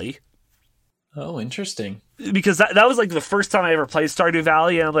Valley. Oh, interesting. Because that was like the first time I ever played Stardew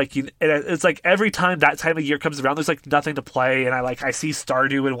Valley, and I'm like, it's like every time that time of year comes around, there's like nothing to play, and I see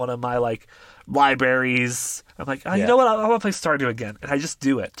Stardew in one of my like libraries. I'm like, you know what? I want to play Stardew again, and I just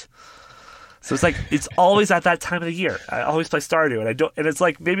do it. So it's like it's always at that time of the year. I always play Stardew, and it's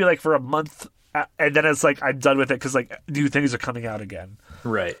like maybe like for a month, and then it's like I'm done with it because like new things are coming out again.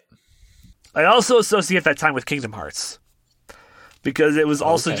 Right. I also associate that time with Kingdom Hearts. Because it was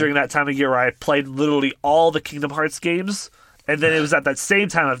also during that time of year where I played literally all the Kingdom Hearts games. And then it was at that same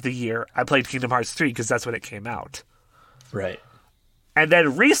time of the year I played Kingdom Hearts 3 because that's when it came out. Right. And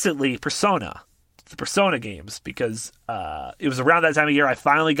then recently, the Persona games, because it was around that time of year I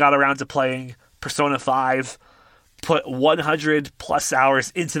finally got around to playing Persona 5, put 100 plus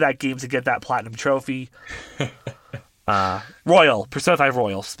hours into that game to get that Platinum Trophy. Persona 5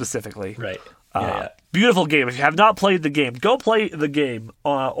 Royal specifically. Right. Beautiful game. If you have not played the game, go play the game.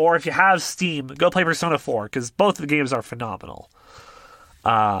 Or if you have Steam, go play Persona 4 because both the games are phenomenal.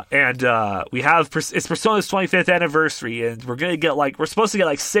 And we have it's Persona's 25th anniversary, and we're supposed to get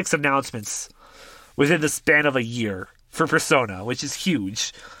like 6 announcements within the span of a year for Persona, which is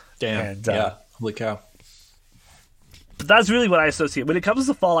huge. Damn. And, yeah. Holy cow. But that's really what I associate. When it comes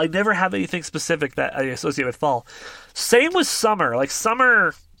to fall, I never have anything specific that I associate with fall. Same with summer. Like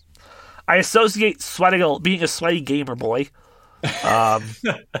summer, I associate being a sweaty gamer boy.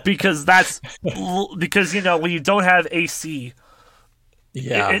 Because you know, when you don't have AC,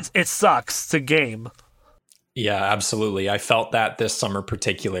 it sucks to game. Yeah, absolutely. I felt that this summer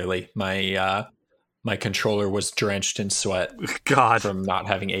particularly. My controller was drenched in sweat from not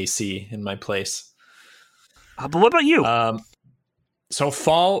having AC in my place. But what about you? So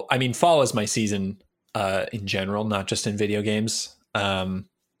fall is my season in general, not just in video games.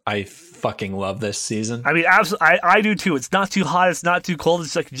 I fucking love this season. I mean, absolutely, I do too. It's not too hot. It's not too cold.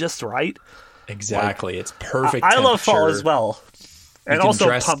 It's like just right. Exactly. It's perfect. I love fall as well, and you can also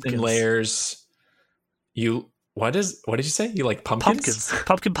dress pumpkins. in layers. What did you say? You like pumpkins?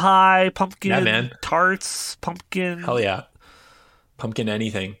 Pumpkin pie, pumpkin man. tarts, pumpkin. Hell yeah, pumpkin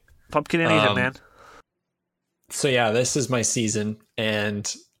anything, man. So yeah, this is my season,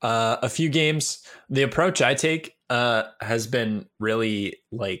 and A few games. The approach I take has been really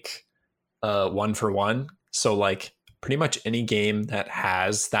like 1-for-1. So like pretty much any game that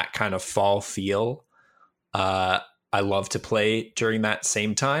has that kind of fall feel, I love to play during that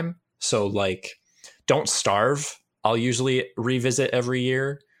same time. So like Don't Starve, I'll usually revisit every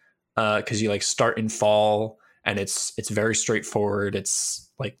year because you like start in fall and it's very straightforward.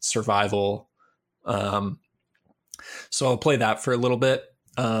 It's like survival. So I'll play that for a little bit.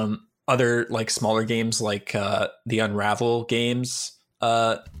 Other like smaller games like the Unravel games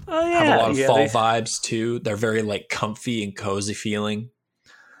have a lot of fall vibes too. They're very like comfy and cozy feeling.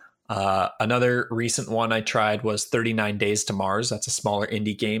 Another recent one I tried was 39 Days to Mars. That's a smaller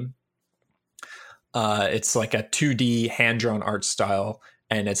indie game. It's like a 2D hand-drawn art style,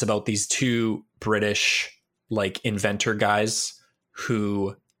 and it's about these two British like inventor guys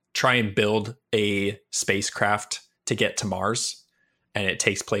who try and build a spacecraft to get to Mars. And it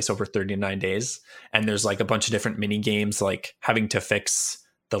takes place over 39 days. And there's like a bunch of different mini games, like having to fix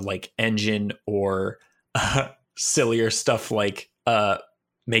the like engine or sillier stuff like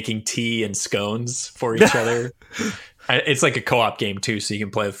making tea and scones for each other. It's like a co-op game too, so you can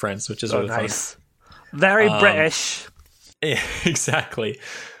play with friends, which is really nice. Fun. Very British. Yeah, exactly.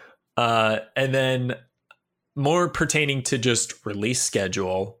 And then more pertaining to just release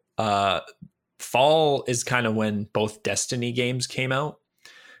schedule, fall is kind of when both Destiny games came out.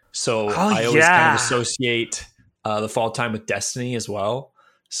 So I always kind of associate the fall time with Destiny as well.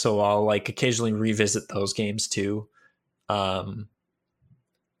 So I'll like occasionally revisit those games too. And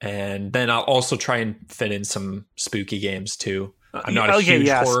then I'll also try and fit in some spooky games too. I'm not a huge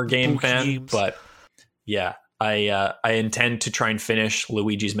horror game fan, but yeah, I intend to try and finish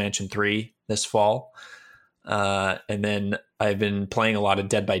Luigi's Mansion 3 this fall. And then I've been playing a lot of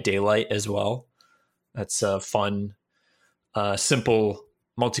Dead by Daylight as well. That's a fun, simple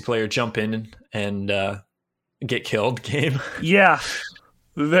multiplayer jump in and get killed game. Yeah,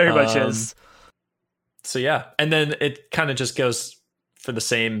 very much is. So yeah, and then it kind of just goes for the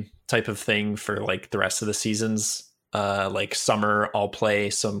same type of thing for like the rest of the seasons. Like summer, I'll play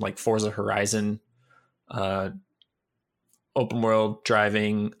some like Forza Horizon, open world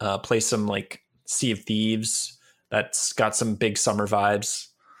driving, play some like Sea of Thieves. That's got some big summer vibes.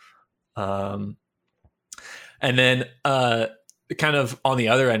 And then kind of on the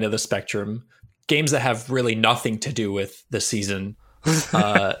other end of the spectrum, games that have really nothing to do with the season.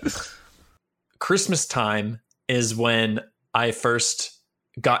 Christmas time is when I first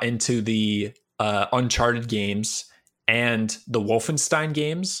got into the Uncharted games and the Wolfenstein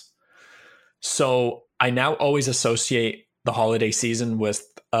games. So I now always associate the holiday season with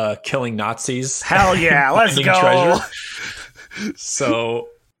killing Nazis. Hell yeah, let's go. So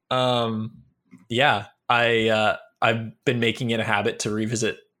yeah, I've been making it a habit to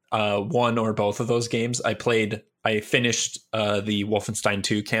revisit one or both of those games. I finished the Wolfenstein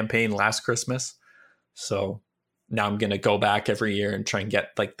 2 campaign last Christmas. So now I'm going to go back every year and try and get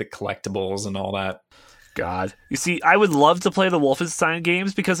like the collectibles and all that. God. You see, I would love to play the Wolfenstein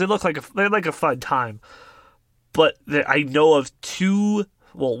games because they're like a fun time. But I know of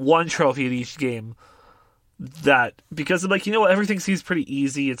one trophy in each game that, because I'm like, everything seems pretty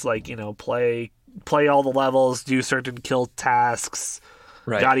easy. It's like, play all the levels, do certain kill tasks,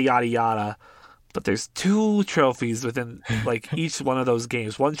 right, yada, yada, yada. But there's 2 trophies within like each one of those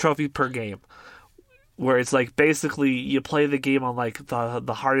games, 1 trophy per game, where it's like basically you play the game on like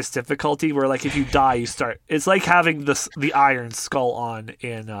the hardest difficulty, where like if you die, you start. It's like having the Iron Skull on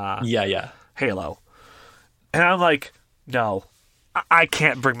in Halo. And I'm like, no, I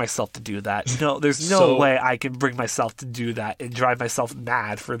can't bring myself to do that. No, there's no way I can bring myself to do that and drive myself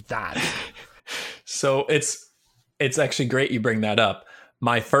mad for that. So it's actually great you bring that up.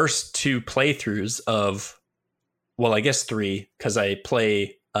 My first 2 playthroughs of, well, I guess 3, because I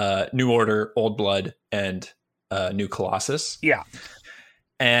play New Order, Old Blood, and New Colossus. Yeah.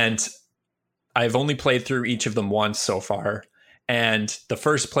 And I've only played through each of them once so far. And the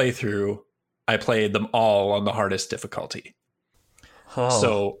first playthrough, I played them all on the hardest difficulty. Oh.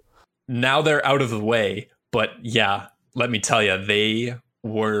 So now they're out of the way. But yeah, let me tell you, they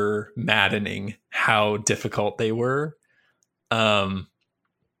were maddening how difficult they were.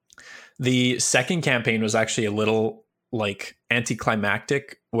 The second campaign was actually a little like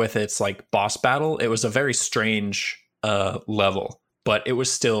anticlimactic with its like boss battle. It was a very strange level, but it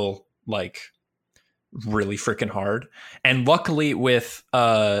was still like really freaking hard. And luckily with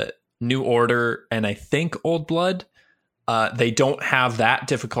New Order and I think Old Blood, they don't have that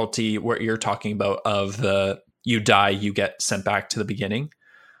difficulty where you're talking about of you die, you get sent back to the beginning.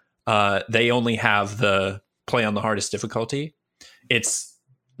 They only have the play on the hardest difficulty. It's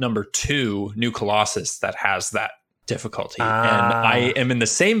number 2, New Colossus, that has that difficulty. And I am in the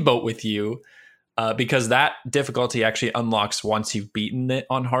same boat with you because that difficulty actually unlocks once you've beaten it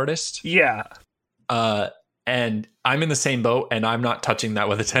on hardest. Yeah. And I'm in the same boat, and I'm not touching that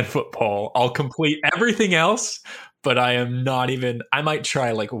with a 10-foot pole. I'll complete everything else, but I am not even. I might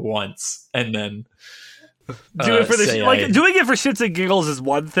try like once, and then do it for doing it for shits and giggles is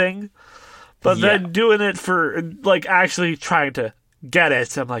one thing, but then doing it for like actually trying to get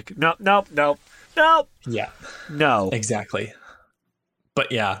it, I'm like, nope. Yeah, no, exactly.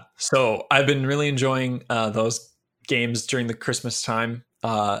 But yeah, so I've been really enjoying those games during the Christmas time.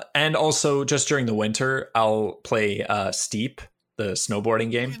 And also just during the winter, I'll play Steep, the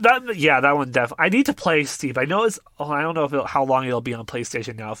snowboarding game. That one definitely. I need to play Steep. I know it's. I don't know how long it'll be on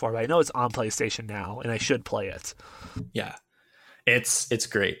PlayStation Now for, but I know it's on PlayStation Now, and I should play it. Yeah, it's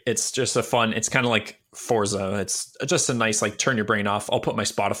great. It's just a fun. It's kind of like Forza. It's just a nice like turn your brain off. I'll put my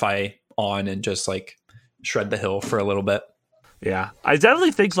Spotify on and just like shred the hill for a little bit. Yeah, I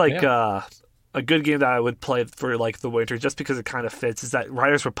definitely think like. A good game that I would play for like the winter, just because it kind of fits, is that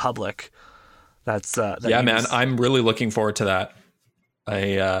Riders Republic. That's man. I'm really looking forward to that.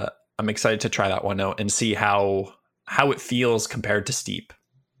 I'm excited to try that one out and see how it feels compared to Steep,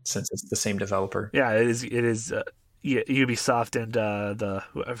 since it's the same developer. Yeah, it is. It is Ubisoft and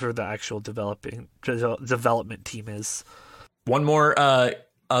whoever the actual development team is. One more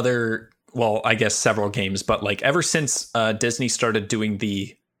other. Well, I guess several games, but like ever since Disney started doing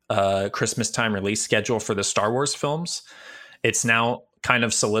the Christmas time release schedule for the Star Wars films, it's now kind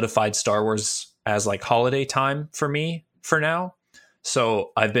of solidified Star Wars as like holiday time for me for now.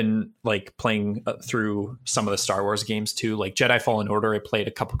 So I've been like playing through some of the Star Wars games too, like Jedi Fallen Order. I played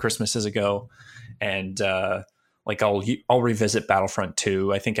a couple Christmases ago, and like I'll revisit Battlefront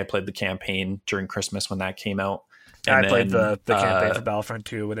 2. I think I played the campaign during Christmas when that came out. And I played the campaign for Battlefront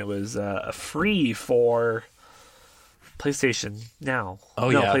 2 when it was free for PlayStation Now.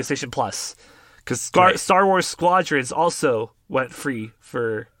 PlayStation Plus. Because Star Wars Squadrons also went free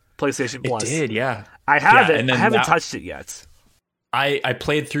for PlayStation Plus. It did, yeah. I haven't touched it yet. I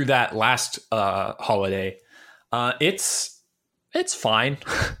played through that last holiday. It's fine.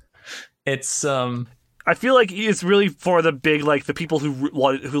 It's I feel like it's really for the big, like the people who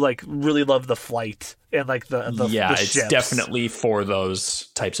like really love the flight and like the it's ships. Definitely for those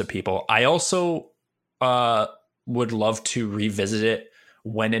types of people. I also would love to revisit it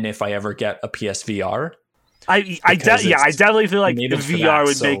when and if I ever get a PSVR. I definitely feel like VR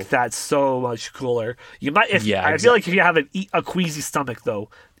would make that so much cooler. You might, I feel like if you have a queasy stomach though,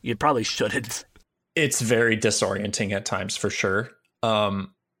 you probably shouldn't. It's very disorienting at times for sure.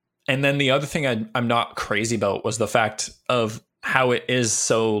 And then the other thing I'm not crazy about was the fact of how it is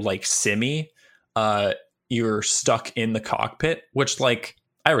so like simmy. You're stuck in the cockpit, which like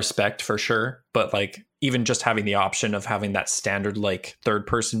I respect for sure, but like even just having the option of having that standard like third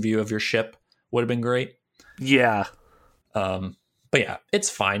person view of your ship would have been great. Yeah. But yeah,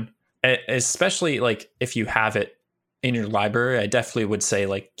 it's fine. Especially like if you have it in your library, I definitely would say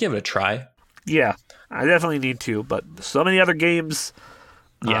like give it a try. Yeah, I definitely need to, but so many other games.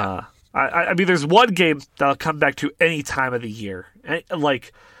 Yeah. I mean, there's one game that I'll come back to any time of the year.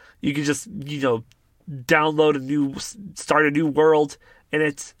 Like, you can just, start a new world in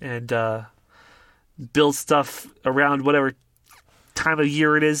it and build stuff around whatever time of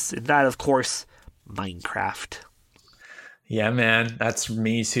year it is. And that, of course, Minecraft. Yeah, man, that's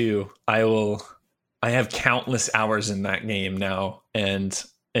me too. I have countless hours in that game now, and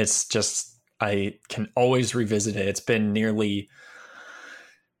it's just, I can always revisit it. It's been nearly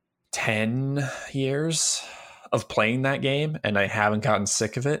 10 years of playing that game, and I haven't gotten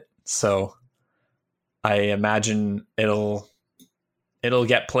sick of it. So I imagine it'll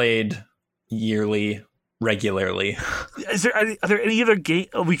get played yearly, regularly. Are there any other game?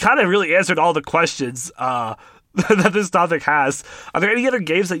 We kind of really answered all the questions that this topic has. Are there any other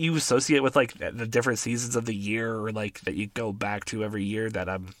games that you associate with like the different seasons of the year, or like that you go back to every year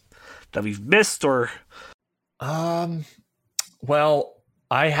that we've missed? Or well,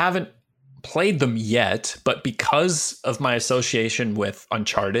 I haven't played them yet, but because of my association with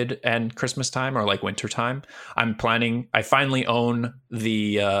Uncharted and Christmas time or like winter time, I finally own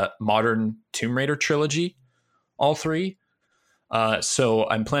the modern Tomb Raider trilogy, all three. So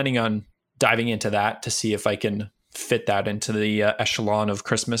I'm planning on diving into that to see if I can fit that into the echelon of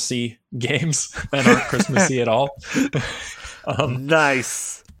Christmassy games that aren't Christmassy at all.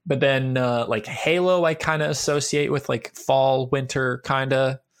 Nice. But then like Halo, I kind of associate with like fall, winter, kind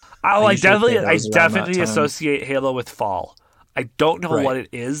of. Oh, I definitely associate Halo with fall. I don't know what it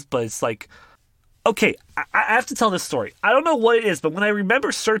is, but it's like Okay, I have to tell this story. I don't know what it is, but when I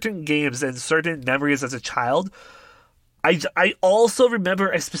remember certain games and certain memories as a child, I also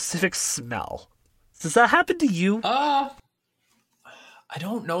remember a specific smell. Does that happen to you? I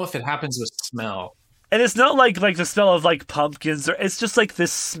don't know if it happens with smell. And it's not like the smell of like pumpkins, or it's just like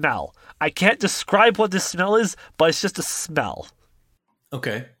this smell. I can't describe what this smell is, but it's just a smell.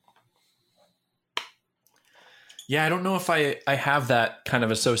 Okay. Yeah, I don't know if I have that kind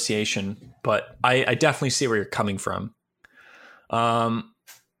of association, but I definitely see where you're coming from. For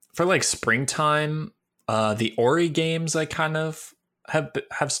like springtime, the Ori games, I kind of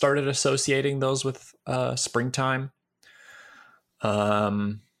have started associating those with springtime.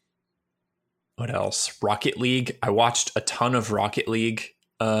 What else? Rocket League. I watched a ton of Rocket League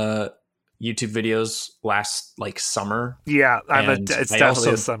YouTube videos last like summer. Yeah, it's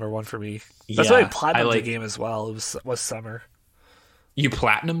definitely a summer one for me. That's why I platinumed the game as well. It was summer. You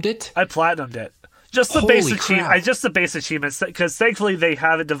platinumed it? I platinumed it. Just the base achievements, because thankfully they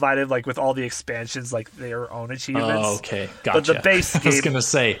have it divided like with all the expansions, like their own achievements. Oh, okay, gotcha. But the base game, I was gonna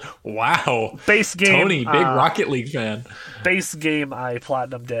say, wow, base game, Tony, big Rocket League fan. Base game, I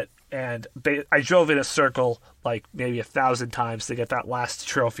platinumed it, and I drove in a circle like maybe 1,000 times to get that last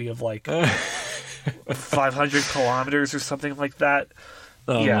trophy of like 500 kilometers or something like that.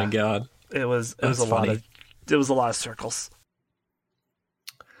 Oh my god, it was a lot of circles.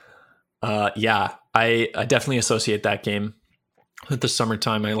 Yeah, I definitely associate that game with the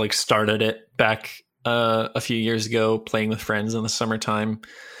summertime. I like started it back a few years ago, playing with friends in the summertime,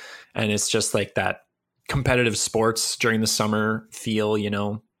 and it's just like that competitive sports during the summer feel, you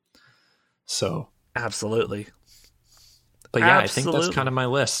know. So absolutely. But yeah, I think that's kind of my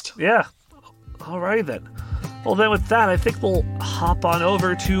list. Yeah. All right then. Well then, with that, I think we'll hop on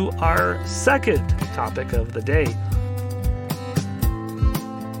over to our second topic of the day.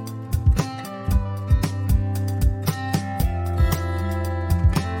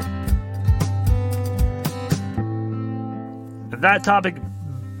 That topic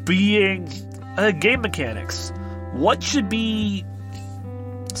being game mechanics. What should be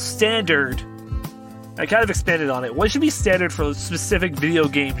standard? I kind of expanded on it. What should be standard for specific video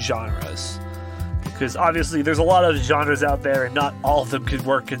game genres? Because obviously there's a lot of genres out there and not all of them could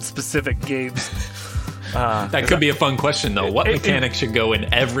work in specific games. That could be a fun question though. What mechanics should go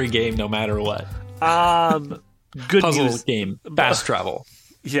in every game no matter what? Good puzzle news. Game. Fast travel.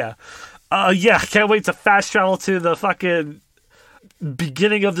 Yeah. Yeah, can't wait to fast travel to the fucking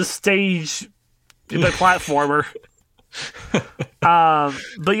beginning of the stage in the platformer.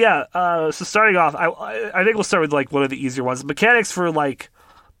 But yeah, so starting off, I think we'll start with like one of the easier ones. Mechanics for like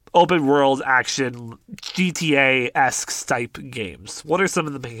open world action GTA-esque type games. What are some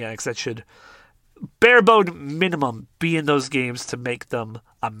of the mechanics that should bare bone minimum be in those games to make them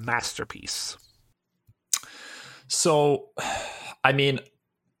a masterpiece? So, I mean,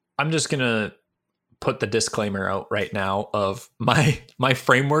 I'm just gonna put the disclaimer out right now of my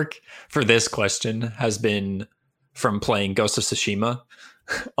framework for this question has been from playing Ghost of Tsushima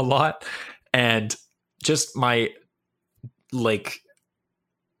a lot, and just my like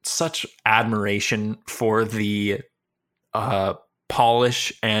such admiration for the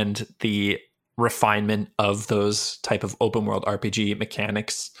polish and the refinement of those type of open world RPG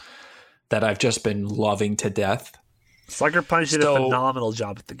mechanics that I've just been loving to death. Sucker Punch did a phenomenal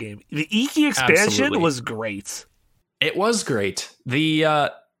job at the game. The Iki expansion was great. It was great. The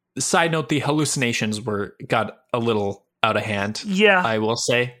side note, the hallucinations got a little out of hand. Yeah, I will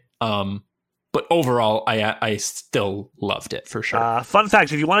say. But overall, I still loved it for sure. Fun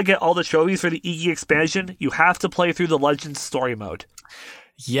fact: if you want to get all the trophies for the Iki expansion, you have to play through the Legends story mode.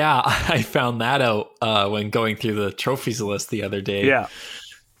 Yeah, I found that out when going through the trophies list the other day. Yeah.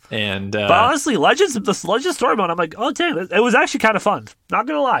 And but honestly, Legends story mode, I'm like, oh damn, it was actually kind of fun. Not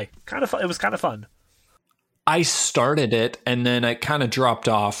gonna lie, kind of fun. It was kind of fun. I started it and then I kind of dropped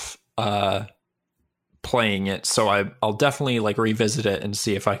off playing it, so I'll definitely like revisit it and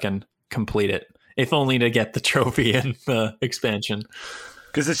see if I can complete it, if only to get the trophy and the expansion.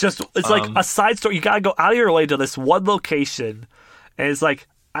 Because it's like a side story. You gotta go out of your way to this one location, and it's like,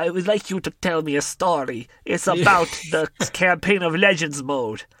 I would like you to tell me a story. It's about the campaign of Legends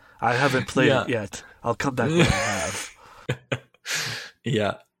mode. I haven't played it yet. I'll come back when I have.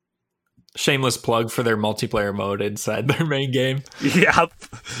 Yeah. Shameless plug for their multiplayer mode inside their main game. Yep.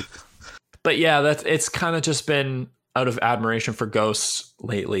 But yeah, it's kind of just been out of admiration for Ghosts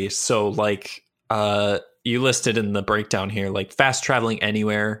lately. So like you listed in the breakdown here, like fast traveling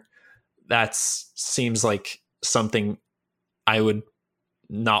anywhere, that seems like something I would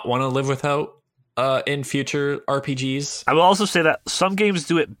not want to live without. in future RPGs. I will also say that some games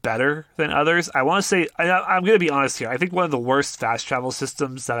do it better than others. I want to say, I'm going to be honest here. I think one of the worst fast travel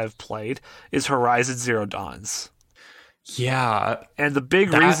systems that I've played is Horizon Zero Dawns. Yeah. And the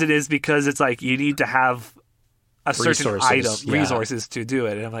big reason is because it's like you need to have a certain resources to do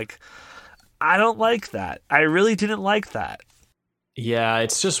it. And I'm like, I don't like that. I really didn't like that. Yeah,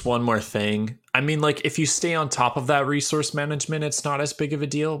 it's just one more thing. I mean, like, if you stay on top of that resource management, it's not as big of a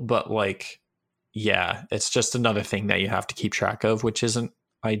deal, but like, yeah, it's just another thing that you have to keep track of, which isn't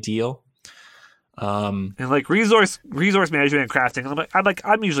ideal. And like resource management and crafting,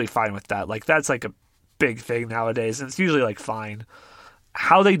 I'm usually fine with that. Like that's like a big thing nowadays, and it's usually like fine.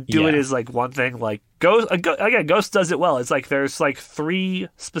 How they do it is like one thing. Like Ghost does it well. It's like there's like 3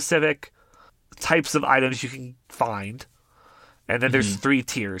 specific types of items you can find, and then there's 3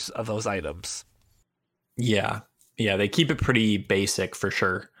 tiers of those items. Yeah, they keep it pretty basic for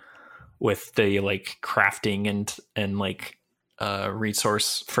sure, with the like crafting and like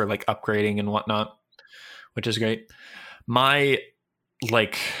resource for like upgrading and whatnot, which is great. My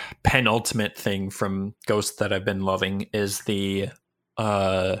like penultimate thing from Ghost that I've been loving is the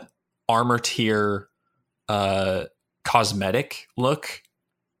armor tier cosmetic look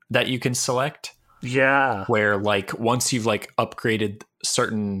that you can select. Yeah, where like once you've like upgraded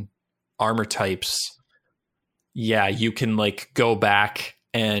certain armor types, you can like go back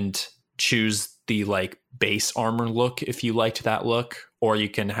and choose the like base armor look if you liked that look, or you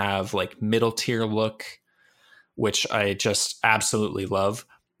can have like middle tier look, which I just absolutely love.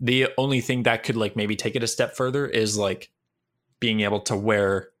 The only thing that could like maybe take it a step further is like being able to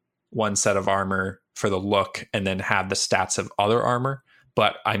wear one set of armor for the look and then have the stats of other armor.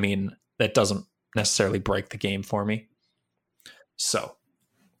 But I mean, that doesn't necessarily break the game for me. So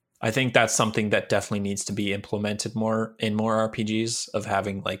I think that's something that definitely needs to be implemented more in more RPGs, of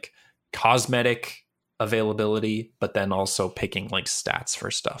having like cosmetic availability, but then also picking like stats for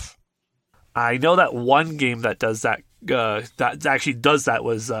stuff. I know that one game that does that, that actually does that,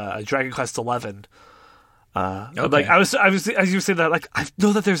 was Dragon Quest XI. Okay. Like I was as you were saying that, like I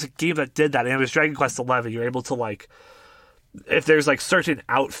know that there's a game that did that, and it was Dragon Quest XI. You're able to like, if there's like certain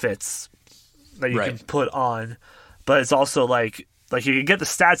outfits that you can put on, but it's also like you can get the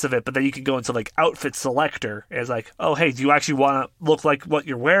stats of it, but then you can go into like outfit selector, and it's like, oh hey, do you actually want to look like what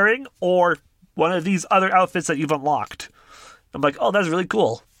you're wearing, or one of these other outfits that you've unlocked? I'm like, oh, that's really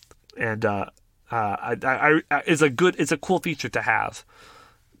cool, and it's a cool feature to have.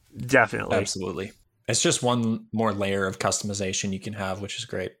 Definitely, absolutely. It's just one more layer of customization you can have, which is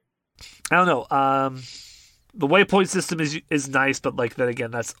great. I don't know. The waypoint system is nice, but like then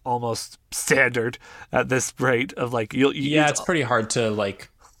again, that's almost standard at this rate of like it's pretty hard to like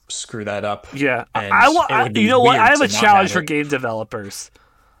screw that up. Yeah, you know what? I have a challenge for game developers.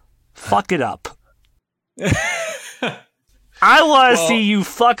 Fuck it up. I want to see you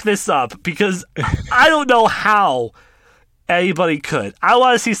fuck this up, because I don't know how anybody could. I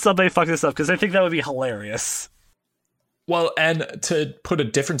want to see somebody fuck this up, because I think that would be hilarious. Well, and to put a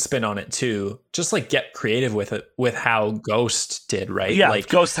different spin on it too, just like get creative with it, with how Ghost did, right? Yeah, like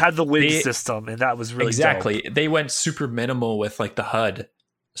Ghost had the wing system, and that was really dope. They went super minimal with like the HUD.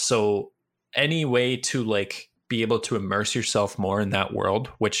 So any way to like be able to immerse yourself more in that world,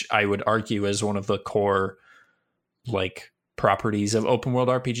 which I would argue is one of the core like properties of open world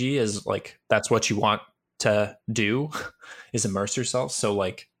RPG, is like that's what you want to do is immerse yourself. So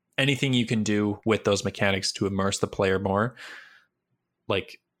like anything you can do with those mechanics to immerse the player more,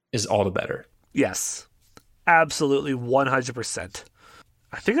 like, is all the better. Yes, absolutely, 100%.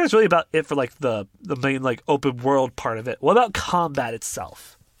 I think that's really about it for like the main like open world part of it. What about combat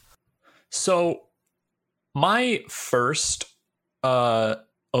itself? So my first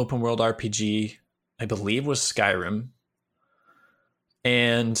open world RPG, I believe, was Skyrim,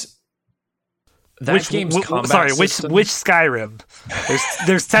 and that game's combat system... which Skyrim?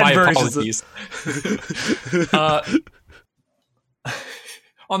 There's 10 versions.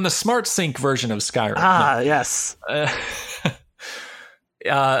 On the Smart Sync version of Skyrim. Yes.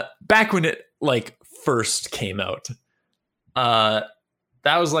 Back when it like first came out, that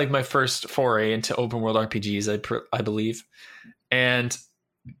was like my first foray into open world RPGs, I believe. And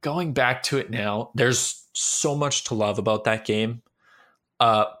going back to it now, there's so much to love about that game.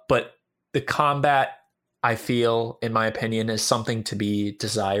 But the combat, I feel, in my opinion, is something to be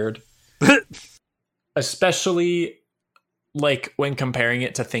desired. Especially like when comparing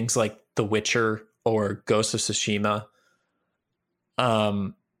it to things like The Witcher or Ghost of Tsushima.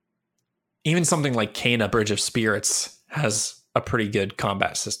 Even something like Kena Bridge of Spirits has a pretty good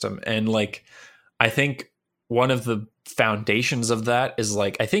combat system. And like, I think one of the foundations of that is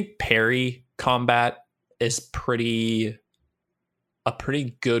like, I think parry combat is a pretty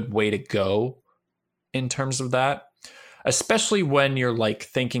good way to go in terms of that, especially when you're like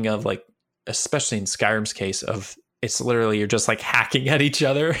thinking of like, especially in Skyrim's case of it's literally you're just like hacking at each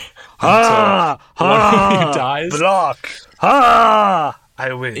other until one of you dies. Block. I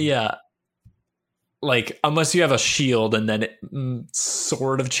win. Yeah. Like unless you have a shield and then it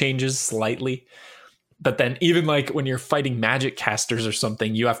sort of changes slightly. But then even like when you're fighting magic casters or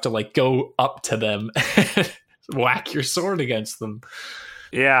something, you have to like go up to them and whack your sword against them.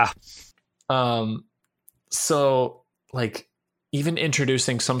 Yeah. So like even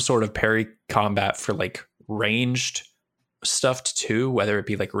introducing some sort of parry combat for like ranged stuff too, whether it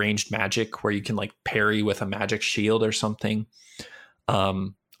be like ranged magic where you can like parry with a magic shield or something.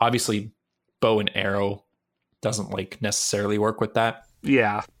 Obviously bow and arrow doesn't like necessarily work with that.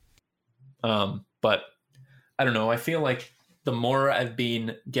 Yeah. But I don't know. I feel like the more I've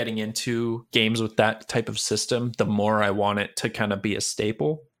been getting into games with that type of system, the more I want it to kind of be a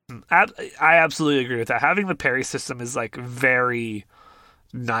staple. I absolutely agree with that. Having the parry system is like very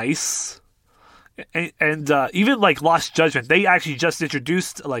nice. And even like Lost Judgment, they actually just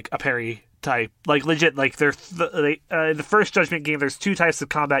introduced like a parry type, like legit. Like in the first Judgment game, there's 2 types of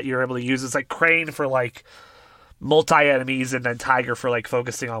combat you're able to use. It's like Crane for like multi enemies, and then Tiger for like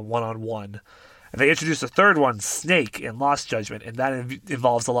focusing on one-on-one. And they introduced a third one, Snake, in Lost Judgment, and that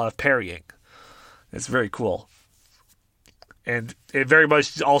involves a lot of parrying. It's very cool. And it very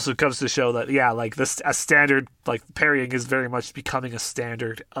much also comes to show that, yeah, like this a standard, like parrying is very much becoming a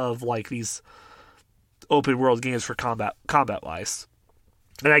standard of like these open world games for combat wise.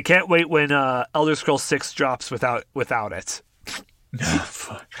 And I can't wait when Elder Scrolls 6 drops without it.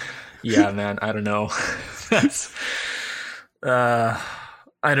 Yeah, man, I don't know.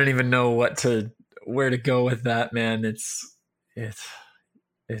 I don't even know where to go with that, man. It's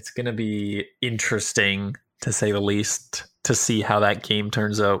gonna be interesting to say the least to see how that game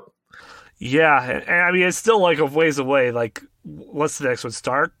turns out. Yeah, and I mean it's still like a ways away. Like, what's the next one?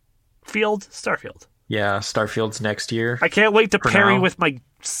 Starfield. Yeah, Starfield's next year. I can't wait to parry with my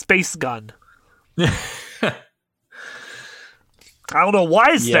space gun. I don't know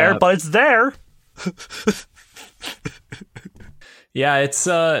why it's there, but it's there. Yeah, it's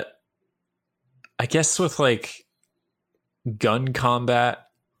I guess with like gun combat,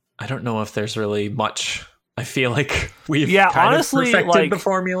 I don't know if there's really much. I feel like we've honestly perfected like the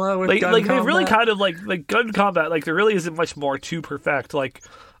formula with gun like combat. they really kind of like gun combat. Like there really isn't much more to perfect. Like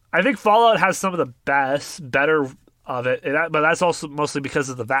I think Fallout has some of the better of it, but that's also mostly because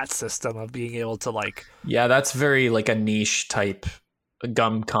of the VAT system of being able to like. Yeah, that's very like a niche type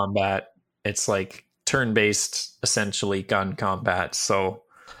gun combat. It's like turn-based, essentially gun combat. So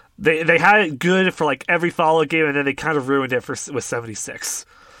they had it good for like every Fallout game, and then they kind of ruined it with 76.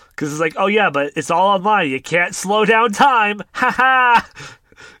 Because it's like, oh yeah, but it's all online. You can't slow down time. Ha ha!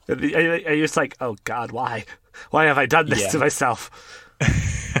 And you're just like, oh god, why? Why have I done this to myself?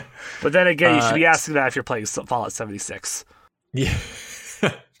 But then again, you should be asking that if you're playing Fallout 76. Yeah.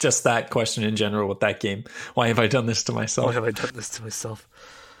 Just that question in general with that game. Why have I done this to myself? Why have I done this to myself?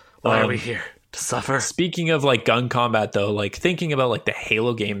 Why are we here? To suffer? Speaking of like gun combat though, like thinking about like the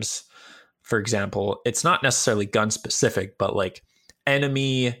Halo games, for example, it's not necessarily gun specific, but like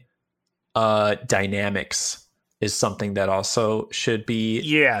enemy dynamics is something that also should be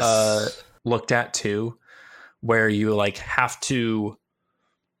looked at too, where you like have to,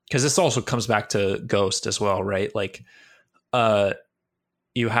 because this also comes back to Ghost as well, right? Like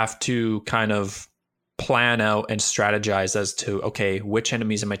you have to kind of plan out and strategize as to, okay, which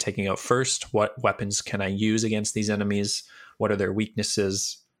enemies am I taking out first? What weapons can I use against these enemies? What are their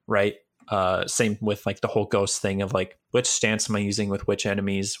weaknesses, right? Same with like the whole Ghost thing of like, which stance am I using with which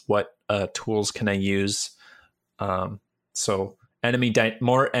enemies? What tools can I use? So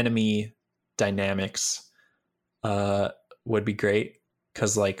more enemy dynamics would be great,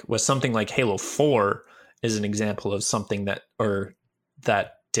 because like with something like Halo 4 is an example of something that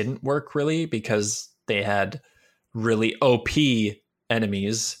didn't work really, because they had really OP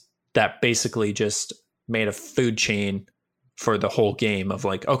enemies that basically just made a food chain for the whole game of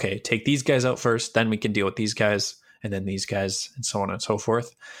like, okay, take these guys out first, then we can deal with these guys, and then these guys, and so on and so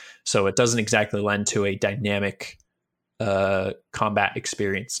forth. So it doesn't exactly lend to a dynamic combat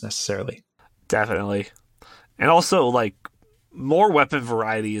experience necessarily. Definitely. And also like more weapon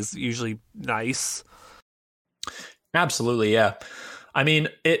variety is usually nice. Absolutely, yeah. I mean,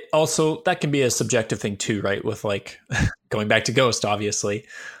 it also, that can be a subjective thing too, right? With like going back to Ghost, obviously,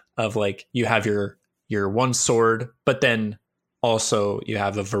 of like you have your one sword, but then also you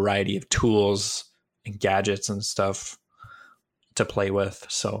have a variety of tools and gadgets and stuff to play with.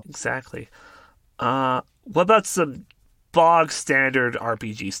 So exactly. What about some bog standard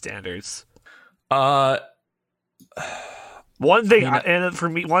RPG standards? One thing, and for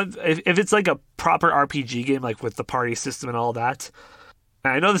me, if it's like a proper RPG game, like with the party system and all that,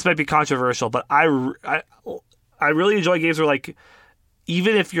 and I know this might be controversial, but I really enjoy games where, like,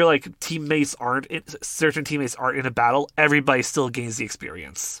 even if your like certain teammates aren't in a battle, everybody still gains the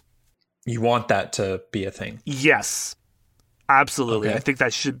experience. You want that to be a thing? Yes, absolutely. Okay. I think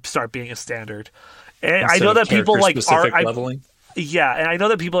that should start being a standard. And instead I know that people like are leveling. Yeah, and I know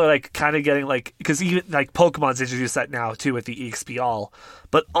that people are like kind of getting like, because even like Pokemon's introduced that now too with the EXP All.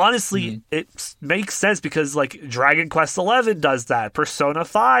 But honestly, it makes sense because like Dragon Quest XI does that, Persona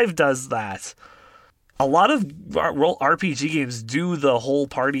 5 does that. A lot of RPG games do the whole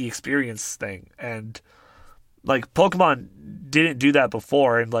party experience thing, and like Pokemon didn't do that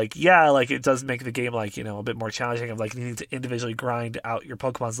before, and like like it does make the game like, you know, a bit more challenging of like needing to individually grind out your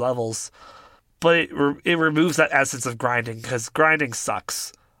Pokemon's levels. But it removes that essence of grinding, because grinding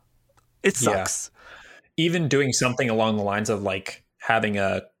sucks. It sucks. Yeah. Even doing something along the lines of like having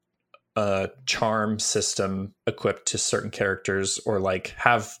a charm system equipped to certain characters, or like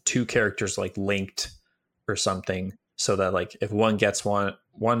have two characters like linked or something, so that like if one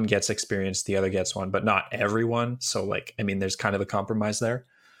gets experience, the other gets one, but not everyone. So like, I mean, there's kind of a compromise there.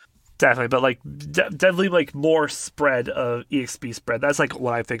 Definitely, but like definitely like more spread of EXP spread. That's like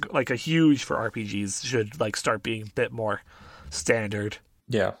what I think like a huge for RPGs should like start being a bit more standard.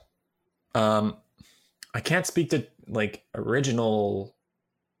 Yeah. I can't speak to like original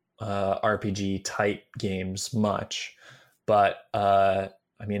RPG type games much, but I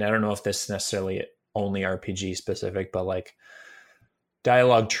mean, I don't know if this is necessarily only RPG specific, but like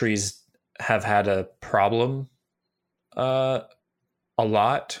dialogue trees have had a problem a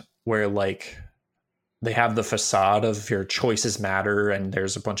lot, where like they have the facade of your choices matter and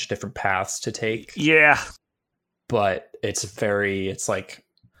there's a bunch of different paths to take. Yeah. But it's like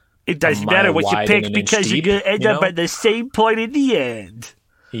it doesn't matter what you pick, because you're going to end up at the same point in the end.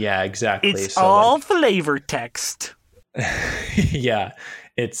 Yeah, exactly. It's all like, flavor text. Yeah.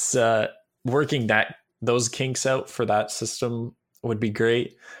 It's working those kinks out for that system would be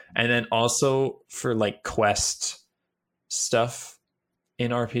great. And then also for like quest stuff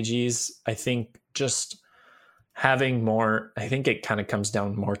in RPGs, I think just having more, I think it kind of comes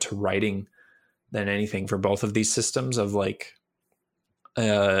down more to writing than anything for both of these systems, of like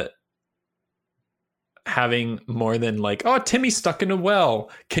having more than like, oh, Timmy's stuck in a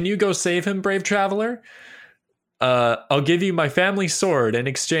well, can you go save him, brave traveler? I'll give you my family sword in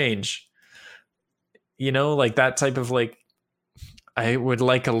exchange. You know, like that type of like, I would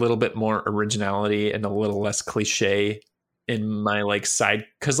like a little bit more originality and a little less cliche in my like side,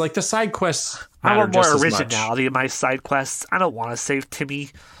 because like the side quests, I want more originality in my side quests. I don't want to save Timmy.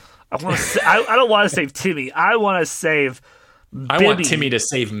 I don't want to save Timmy. I want to save Bibby. I want Timmy to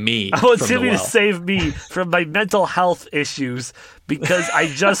save me. I want Timmy to save me from my mental health issues, because I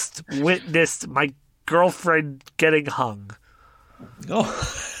just witnessed my girlfriend getting hung. Oh,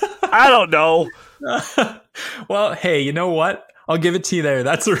 I don't know. Well, hey, you know what? I'll give it to you there.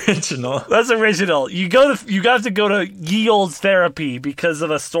 That's original. That's original. You have to go to ye olde therapy because of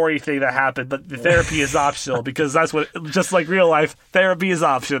a story thing that happened, but the therapy is optional, because that's what, just like real life, therapy is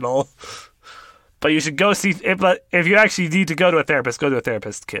optional. But you should go see it. But if you actually need to go to a therapist, go to a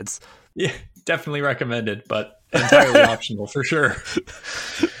therapist, kids. Yeah, definitely recommended, but entirely optional for sure.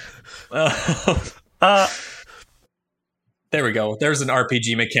 There we go. There's an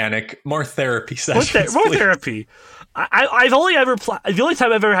RPG mechanic. More therapy sessions. More therapy. I've only ever the only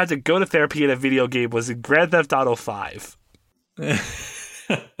time I've ever had to go to therapy in a video game was in Grand Theft Auto 5.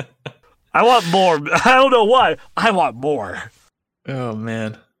 I want more. I don't know why. I want more. Oh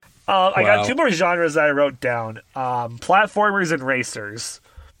man. I got two more genres that I wrote down. Platformers and racers.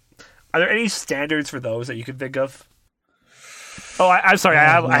 Are there any standards for those that you can think of? Oh, I'm sorry.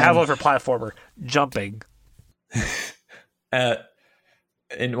 I have one for platformer. Jumping.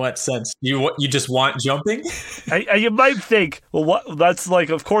 In what sense? You just want jumping? You might think, well, what? That's like,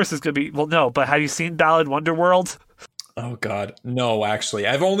 of course it's gonna be. Well, no, but have you seen Balan Wonderworld? Oh God, no. Actually,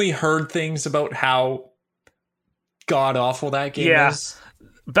 I've only heard things about how god awful that game is.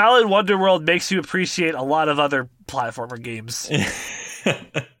 Balan Wonderworld makes you appreciate a lot of other platformer games.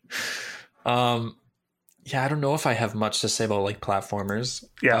 Yeah, I don't know if I have much to say about like platformers.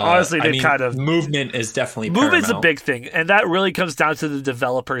 Yeah, honestly, kind of movement is definitely movement's paramount. a big thing, and that really comes down to the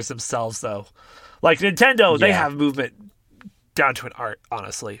developers themselves, though. Like Nintendo, they have movement down to an art,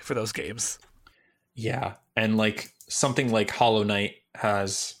 honestly, for those games. Yeah, and like something like Hollow Knight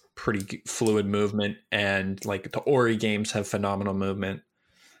has pretty fluid movement, and like the Ori games have phenomenal movement.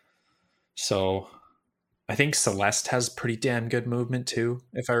 So I think Celeste has pretty damn good movement too,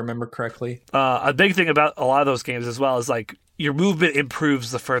 if I remember correctly. A big thing about a lot of those games as well is like your movement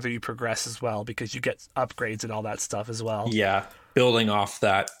improves the further you progress as well, because you get upgrades and all that stuff as well. Yeah, building off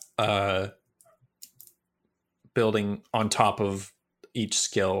that, building on top of each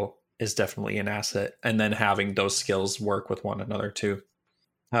skill is definitely an asset, and then having those skills work with one another too.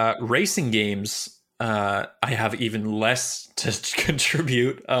 Racing games, I have even less to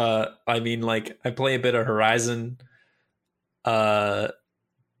contribute. I mean, like, I play a bit of Horizon, and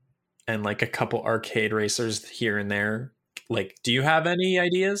like a couple arcade racers here and there. Like, do you have any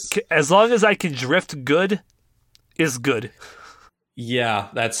ideas? As long as I can drift good, is good. Yeah,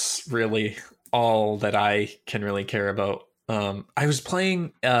 that's really all that I can really care about. I was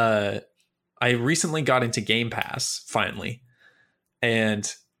playing, I recently got into Game Pass, finally. And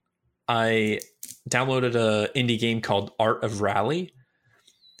I downloaded a indie game called Art of Rally.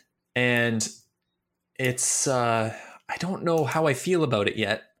 And it's, I don't know how I feel about it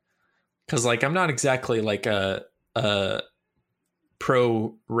yet. Because, like, I'm not exactly like a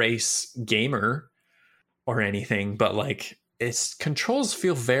pro race gamer or anything, but like its controls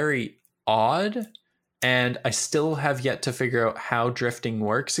feel very odd, and I still have yet to figure out how drifting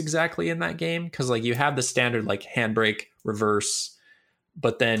works exactly in that game, because like you have the standard like handbrake, reverse,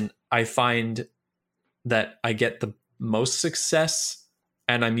 but then I find that I get the most success,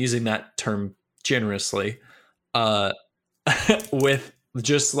 and I'm using that term generously, with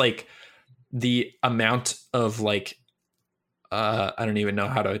just like the amount of like I don't even know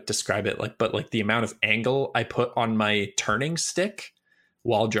how to describe it, like, but like the amount of angle I put on my turning stick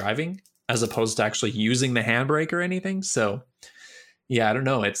while driving, as opposed to actually using the handbrake or anything. So yeah, I don't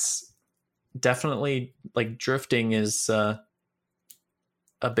know. It's definitely like drifting is a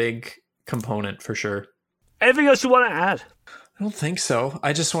big component for sure. Anything else you want to add? I don't think so.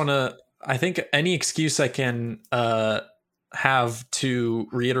 I just want to, I think any excuse I can have to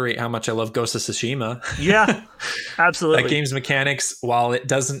reiterate how much I love Ghost of Tsushima. Yeah, absolutely. That game's mechanics, while it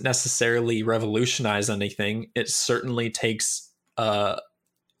doesn't necessarily revolutionize anything, it certainly takes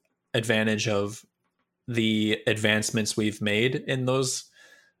advantage of the advancements we've made in those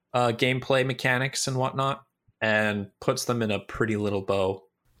gameplay mechanics and whatnot, and puts them in a pretty little bow.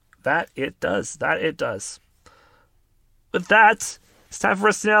 That it does. With that, it's time for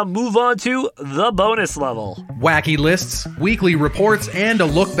us to now move on to the bonus level. Wacky lists, weekly reports, and a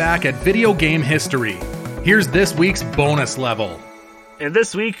look back at video game history. Here's this week's bonus level. And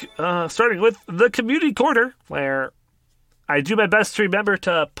this week, starting with the community corner, where I do my best to remember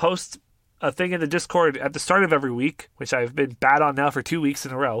to post a thing in the Discord at the start of every week, which I've been bad on now for 2 weeks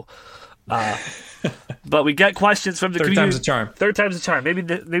in a row. But we get questions from the community. Third time's a charm. Third time's a charm.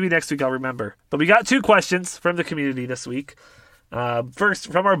 Maybe next week I'll remember. But we got 2 questions from the community this week.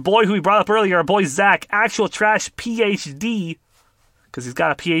 First, from our boy who we brought up earlier, our boy Zach, Actual Trash PhD, because he's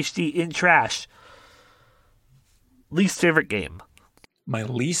got a PhD in trash. Least favorite game? My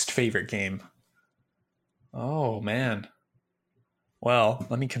least favorite game? Oh, man. Well,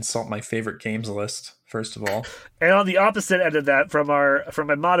 let me consult my favorite games list, first of all. And on the opposite end of that, from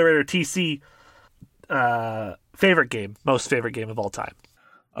my moderator TC, favorite game, most favorite game of all time.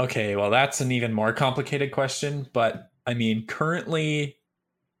 Okay, well, that's an even more complicated question, but I mean, currently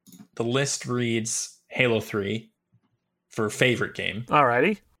the list reads Halo 3 for favorite game.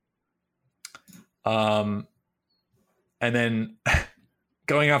 Alrighty. And then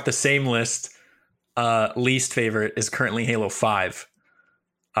going off the same list, least favorite is currently Halo 5.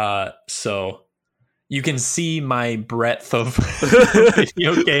 So you can see my breadth of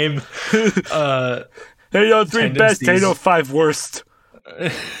video game. Halo 3 best, Halo 5 worst.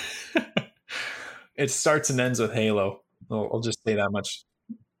 It starts and ends with Halo. I'll just say that much.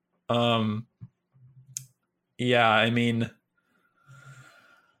 Yeah, I mean,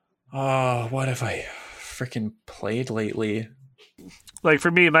 what have I freaking played lately? Like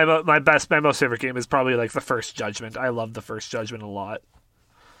for me, my most favorite game is probably like the First Judgment. I love the First Judgment a lot.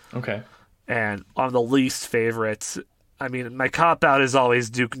 Okay. And on the least favorites, I mean, my cop out is always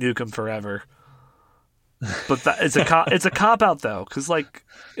Duke Nukem Forever. But it's a cop out though, because like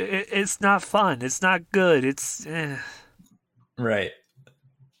it's not fun, it's not good, it's right.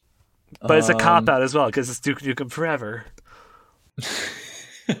 But it's a cop out as well because it's Duke Nukem Forever.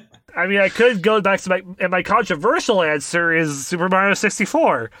 I mean, I could go back to my controversial answer is Super Mario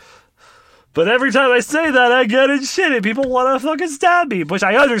 64. But every time I say that, I get in shit and people want to fucking stab me, which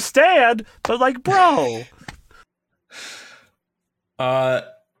I understand. But like, bro.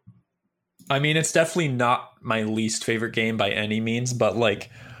 I mean, it's definitely not my least favorite game by any means, but like,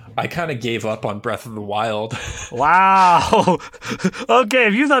 I kind of gave up on Breath of the Wild. Wow. Okay,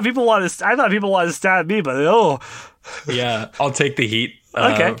 if you thought people wanted to stab me, but Yeah, I'll take the heat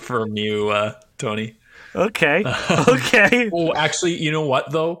from you, Tony. Okay. Okay. Oh, actually, you know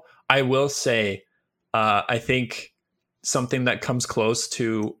what though? I will say, I think something that comes close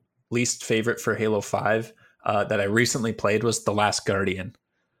to least favorite for Halo 5 that I recently played was The Last Guardian.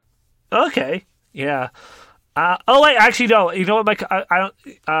 Okay. Yeah. Wait, actually, no. You know what? I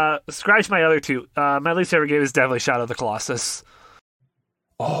don't scratch my other two. My least favorite game is definitely Shadow of the Colossus.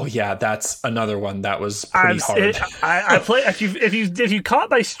 Oh yeah, that's another one that was pretty hard. I play if you caught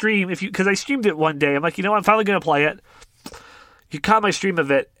my stream because I streamed it one day. I'm like, I'm finally gonna play it. You caught my stream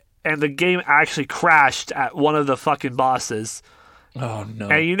of it, and the game actually crashed at one of the fucking bosses. Oh no!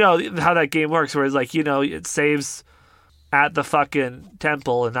 And you know how that game works, where it's like it saves at the fucking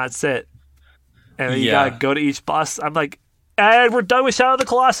temple, and that's it. And you gotta go to each boss. I'm like, and we're done with Shadow of the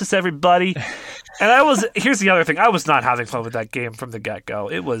Colossus, everybody. And here's the other thing. I was not having fun with that game from the get-go.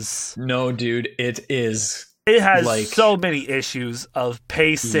 It was... No, dude, it is... It has so many issues of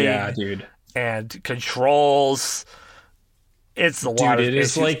pacing and controls. It's a lot of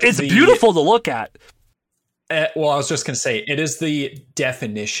issues. It's beautiful to look at. Well, I was just going to say, it is the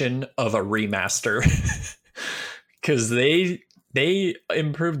definition of a remaster. Because they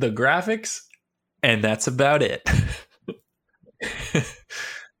improved the graphics, and that's about it.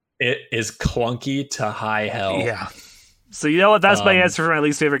 It is clunky to high hell. Yeah. So you know what? That's my answer for my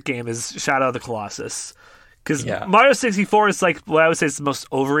least favorite game is Shadow of the Colossus. Because Mario 64 is like what I would say is the most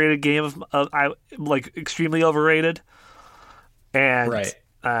overrated game of like extremely overrated. And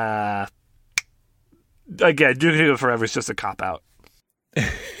again, Duke Nukem Forever is just a cop out.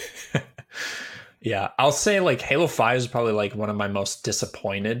 Yeah, I'll say like Halo 5 is probably like one of my most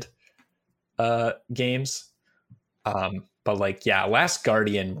disappointed games. But like, Last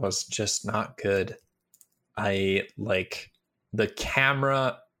Guardian was just not good. I like the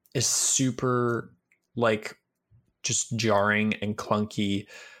camera is super like just jarring and clunky.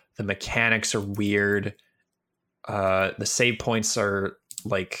 The mechanics are weird. The save points are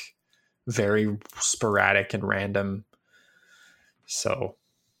like very sporadic and random. So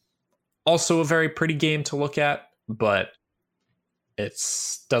also a very pretty game to look at, but it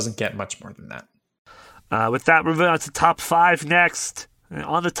doesn't get much more than that. With that, we're moving on to top 5 next.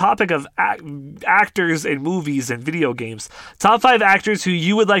 On the topic of actors in movies and video games, top 5 actors who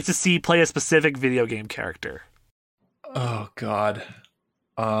you would like to see play a specific video game character. Oh, God.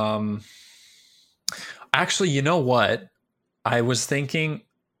 Actually, you know what? I was thinking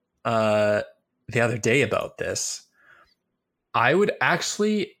the other day about this. I would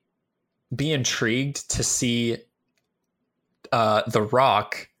actually be intrigued to see The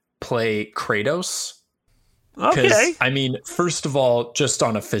Rock play Kratos. Okay. I mean, first of all, just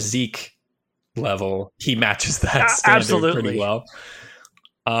on a physique level, he matches that standard pretty well.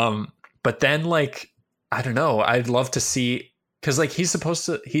 But then, like, I don't know. I'd love to see, because like he's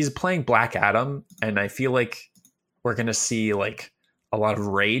playing Black Adam, and I feel like we're gonna see like a lot of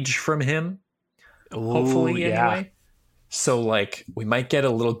rage from him. Hopefully, anyway. So like we might get a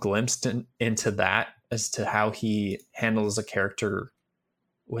little glimpse into that as to how he handles a character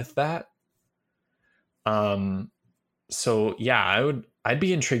with that. So yeah, I'd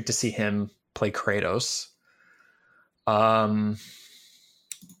be intrigued to see him play Kratos. Oh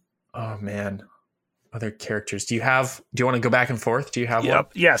man, other characters. Do you want to go back and forth? Do you have one?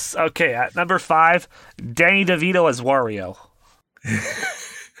 Yes. Okay. At number 5, Danny DeVito as Wario.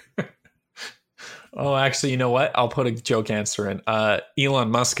 Oh, actually, you know what? I'll put a joke answer in.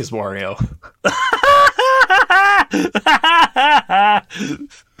 Elon Musk is Wario.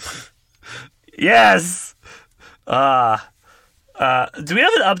 Yes. Do we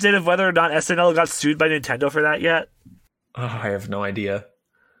have an update of whether or not SNL got sued by Nintendo for that yet? Oh, I have no idea.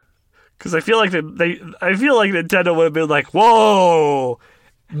 Because I feel like Nintendo would have been like, "Whoa,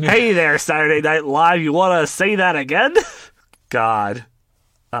 hey there, Saturday Night Live, you want to say that again?" God.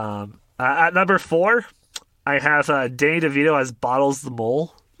 At number 4, I have Danny DeVito as Bottles the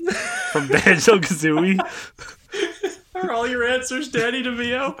Mole from Banjo-Kazooie. Are all your answers Danny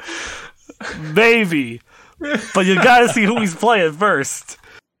DeVito? Maybe. But you gotta see who he's playing first.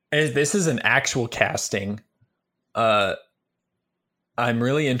 This is an actual casting. I'm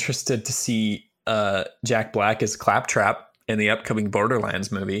really interested to see Jack Black as Claptrap in the upcoming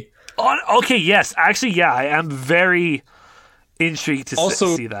Borderlands movie. Okay, yes. Actually, yeah, I am very intrigued to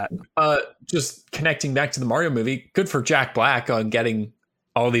see that. Just connecting back to the Mario movie, good for Jack Black on getting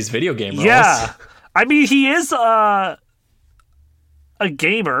all these video game roles. Yeah. I mean, he is a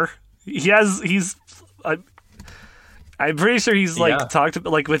gamer. I I'm pretty sure he's talked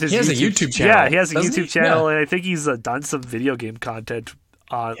about like with his. He has a YouTube channel. Yeah, he has a YouTube channel, and I think he's done some video game content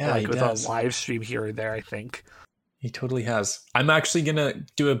on with a live stream here and there. I think he totally has. I'm actually gonna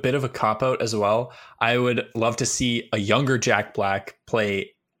do a bit of a cop out as well. I would love to see a younger Jack Black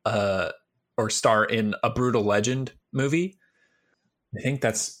play or star in a Brutal Legend movie. I think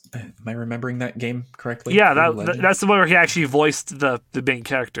that's. Am I remembering that game correctly? Yeah, that's the one where he actually voiced the main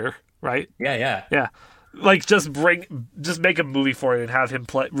character, right? Yeah. Like just make a movie for it and have him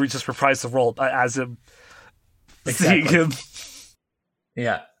play, just reprise the role as him. Exactly. Seeing him.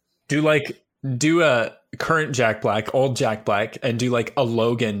 Yeah, do a current Jack Black, old Jack Black, and do like a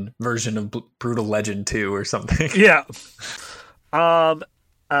Logan version of Brutal Legend 2 or something. Yeah. My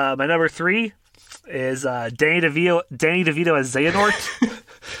number 3 is Danny DeVito as Xehanort.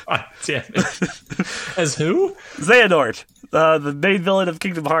 Oh, damn it. As who? Xehanort, the main villain of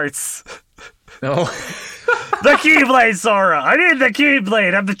Kingdom Hearts. No. The Keyblade, Sora! I need the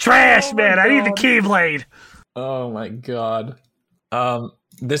Keyblade! I'm the trash, man! I need the Keyblade! Oh my god.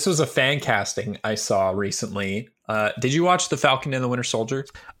 This was a fan casting I saw recently. Did you watch The Falcon and the Winter Soldier?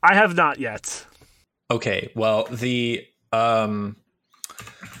 I have not yet. Okay, well, the one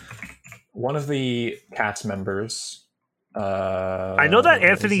of the cast members. I know that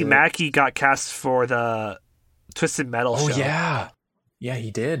Anthony Mackie got cast for the Twisted Metal show. Oh yeah, he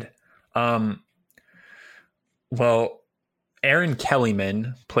did. Well, Erin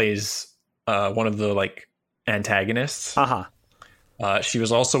Kellyman plays one of the antagonists. She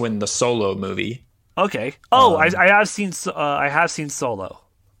was also in the Solo movie. Okay. Oh, I have seen Solo.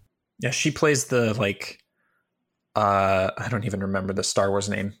 Yeah, she plays the I don't even remember the Star Wars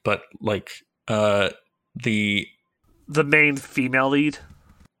name, but the main female lead.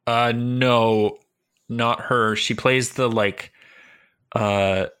 No, not her. She plays the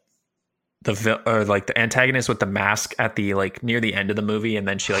the antagenist with the mask at the near the end of the movie, and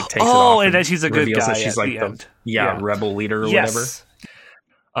then she takes it off. Oh, and then she's a good guy. She's at the end. Rebel leader or whatever.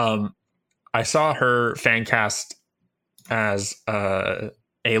 I saw her fan cast as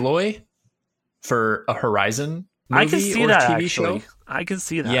Aloy for a Horizon movie. I can see or that TV show. I can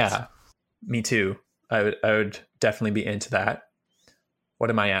see that. Yeah, me too. I would definitely be into that.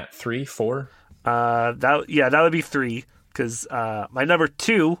 What am I at? 3, 4? That would be 3 because my number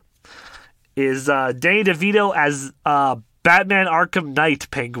 2 is Danny DeVito as Batman Arkham Knight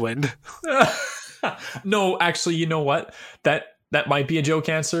Penguin. No, actually, you know what? That might be a joke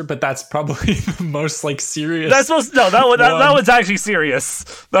answer, but that's probably the most serious. That one's actually serious.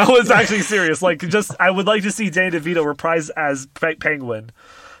 That was actually serious. I would like to see Danny DeVito reprise as Penguin,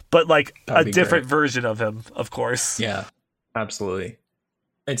 but a different version of him, of course. Yeah, absolutely.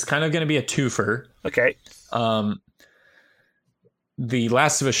 It's kind of going to be a twofer. Okay. The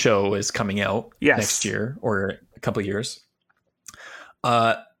Last of Us show is coming out next year or a couple of years.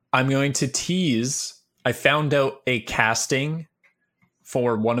 I'm going to tease. I found out a casting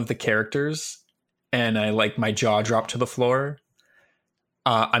for one of the characters, and my jaw dropped to the floor.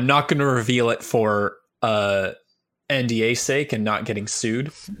 I'm not going to reveal it for NDA sake and not getting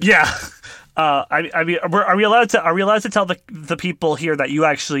sued. Yeah. I mean, are we allowed to tell the people here that you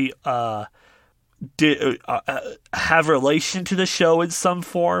actually did have relation to the show in some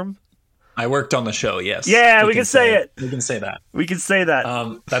form? I worked on the show, yes. Yeah, we can say it. We can say that. We can say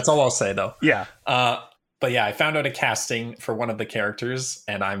that. That's all I'll say, though. Yeah. But yeah, I found out a casting for one of the characters,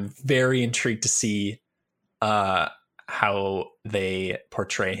 and I'm very intrigued to see how they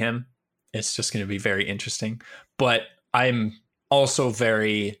portray him. It's just going to be very interesting. But I'm also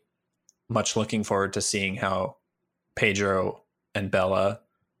very much looking forward to seeing how Pedro and Bella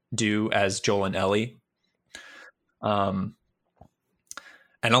do as Joel and Ellie. And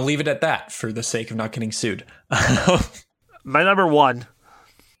I'll leave it at that for the sake of not getting sued. My number 1.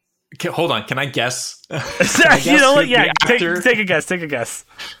 Okay, hold on. Can I guess? You know what? Yeah, take a guess. Take a guess.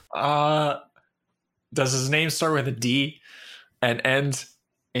 Does his name start with a D and end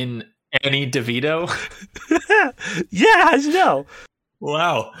in Danny DeVito? Yeah, how'd you know?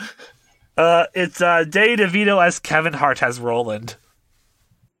 Wow. It's Danny DeVito as Kevin Hart as Roland.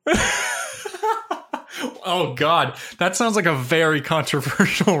 Oh God, that sounds like a very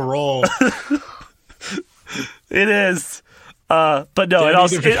controversial role. It is. But no, in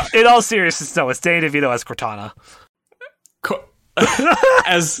all seriousness, no, it's Danny DeVito as Cortana.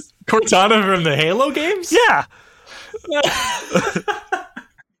 As Cortana from the Halo games? Yeah.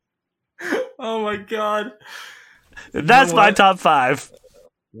 Oh my God. That's my top 5.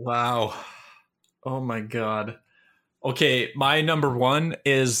 Wow. Oh my God. Okay, my number 1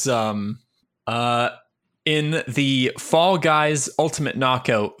 is in the Fall Guys Ultimate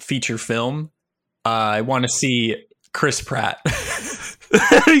Knockout feature film. I want to see Chris Pratt.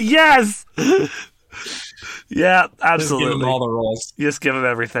 Yes. Yeah, absolutely. Just give him all the roles. Just give him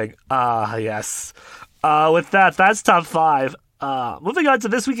everything. Yes. With that, that's top 5. Moving on to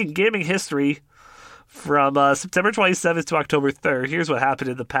This Week in Gaming History. From September 27th to October 3rd, here's what happened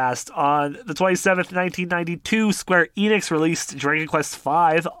in the past. On the 27th, 1992, Square Enix released Dragon Quest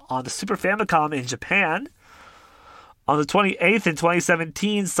V on the Super Famicom in Japan. On the 28th, in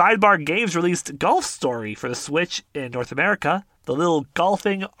 2017, Sidebar Games released Golf Story for the Switch in North America, the little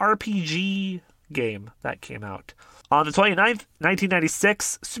golfing RPG game that came out. On the 29th,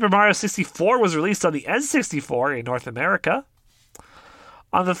 1996, Super Mario 64 was released on the N64 in North America.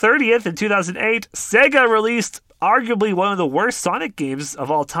 On the 30th, in 2008, Sega released arguably one of the worst Sonic games of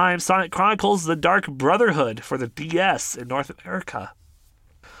all time, Sonic Chronicles: The Dark Brotherhood for the DS in North America.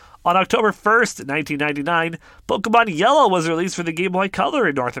 On October 1st, 1999, Pokemon Yellow was released for the Game Boy Color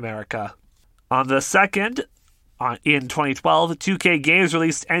in North America. On the 2nd, in 2012, 2K Games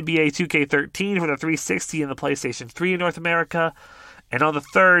released NBA 2K13 for the 360 and the PlayStation 3 in North America. And on the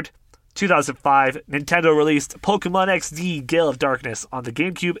 3rd, 2005, Nintendo released Pokemon XD Gale of Darkness on the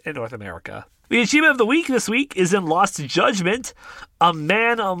GameCube in North America. The achievement of the week this week is in Lost Judgment, A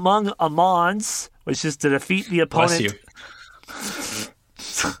Man Among Amons, which is to defeat the opponent.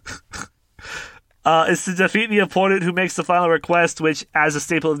 It's to defeat the opponent who makes the final request, which, as a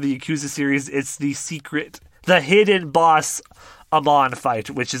staple of the Yakuza series, it's the hidden boss Amon fight,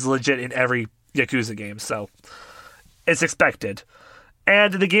 which is legit in every Yakuza game, so it's expected.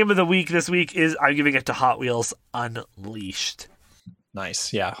 And the game of the week this week is, I'm giving it to Hot Wheels Unleashed.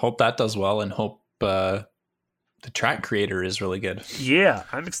 Nice. Yeah. Hope that does well, and hope the track creator is really good. Yeah,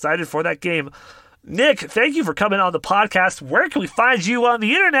 I'm excited for that game. Nick, thank you for coming on the podcast. Where can we find you on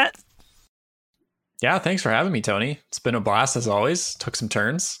the internet? Yeah, thanks for having me, Tony. It's been a blast as always. Took some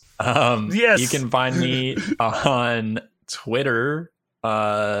turns. Yes. You can find me on Twitter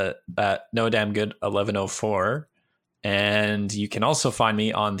at NoDamnGood1104. And you can also find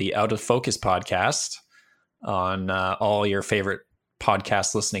me on the Out of Focus podcast on all your favorite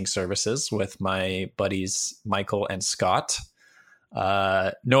podcast listening services with my buddies Michael and Scott.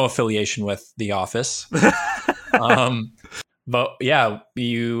 No affiliation with The Office. But yeah,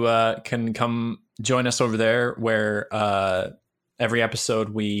 you can come join us over there where every episode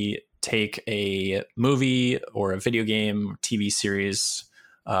we take a movie or a video game, TV series,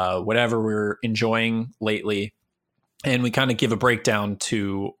 whatever we're enjoying lately. And we kind of give a breakdown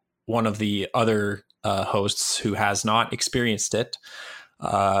to one of the other hosts who has not experienced it,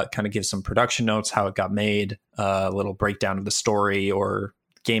 kind of give some production notes, how it got made, a little breakdown of the story or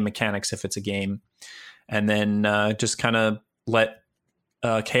game mechanics if it's a game, and then just kind of let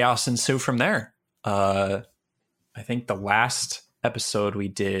chaos ensue from there. I think the last episode we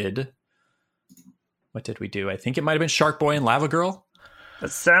did, what did we do? I think it might have been Shark Boy and Lava Girl.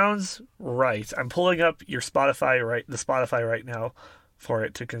 That sounds right. I'm pulling up your Spotify right now for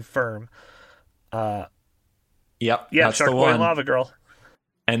it to confirm. Yep. Yeah, that's Shark the Boy one. and Lava Girl.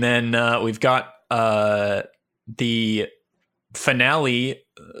 And then we've got the finale,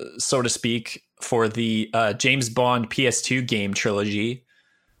 so to speak, for the James Bond PS2 game trilogy.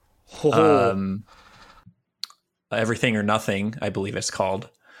 Everything or Nothing, I believe it's called.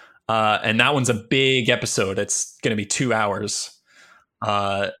 And that one's a big episode. It's going to be 2 hours.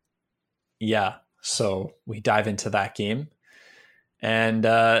 Yeah, so we dive into that game. And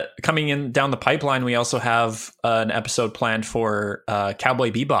coming in down the pipeline, we also have an episode planned for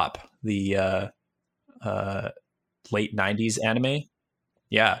Cowboy Bebop, the late 90s anime.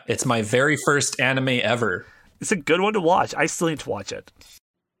 Yeah, it's my very first anime ever. It's a good one to watch. I still need to watch it.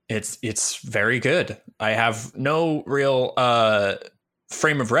 It's very good. I have no real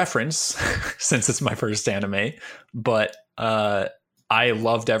frame of reference since it's my first anime, but I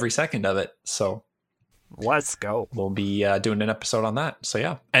loved every second of it. So let's go. We'll be doing an episode on that. So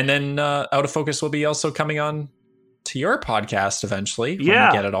yeah. And then Out of Focus will be also coming on to your podcast eventually when we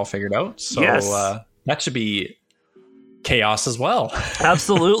get it all figured out. So that should be chaos as well.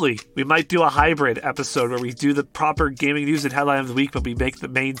 Absolutely. We might do a hybrid episode where we do the proper gaming news and headline of the week, but we make the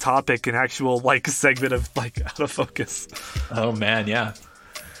main topic an actual segment of Out of Focus. Oh man, yeah.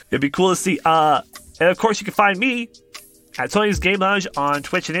 It'd be cool to see. And of course you can find me at Tony's Game Lounge on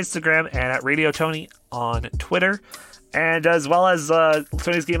Twitch and Instagram, and at Radio Tony on Twitter, and as well as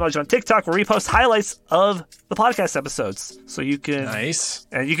Tony's Game Lounge on TikTok, where we post highlights of the podcast episodes. So you can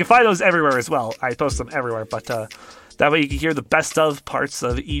and you can find those everywhere as well. I post them everywhere, but that way you can hear the best of parts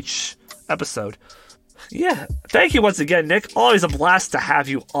of each episode. Yeah, thank you once again, Nick. Always a blast to have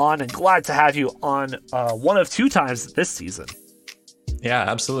you on, and glad to have you on one of 2 times this season. Yeah,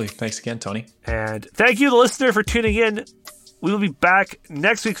 absolutely. Thanks again, Tony. And thank you, the listener, for tuning in. We will be back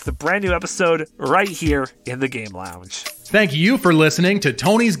next week with a brand new episode right here in the Game Lounge. Thank you for listening to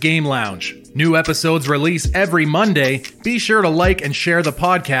Tony's Game Lounge. New episodes release every Monday. Be sure to like and share the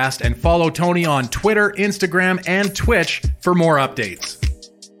podcast and follow Tony on Twitter, Instagram, and Twitch for more updates.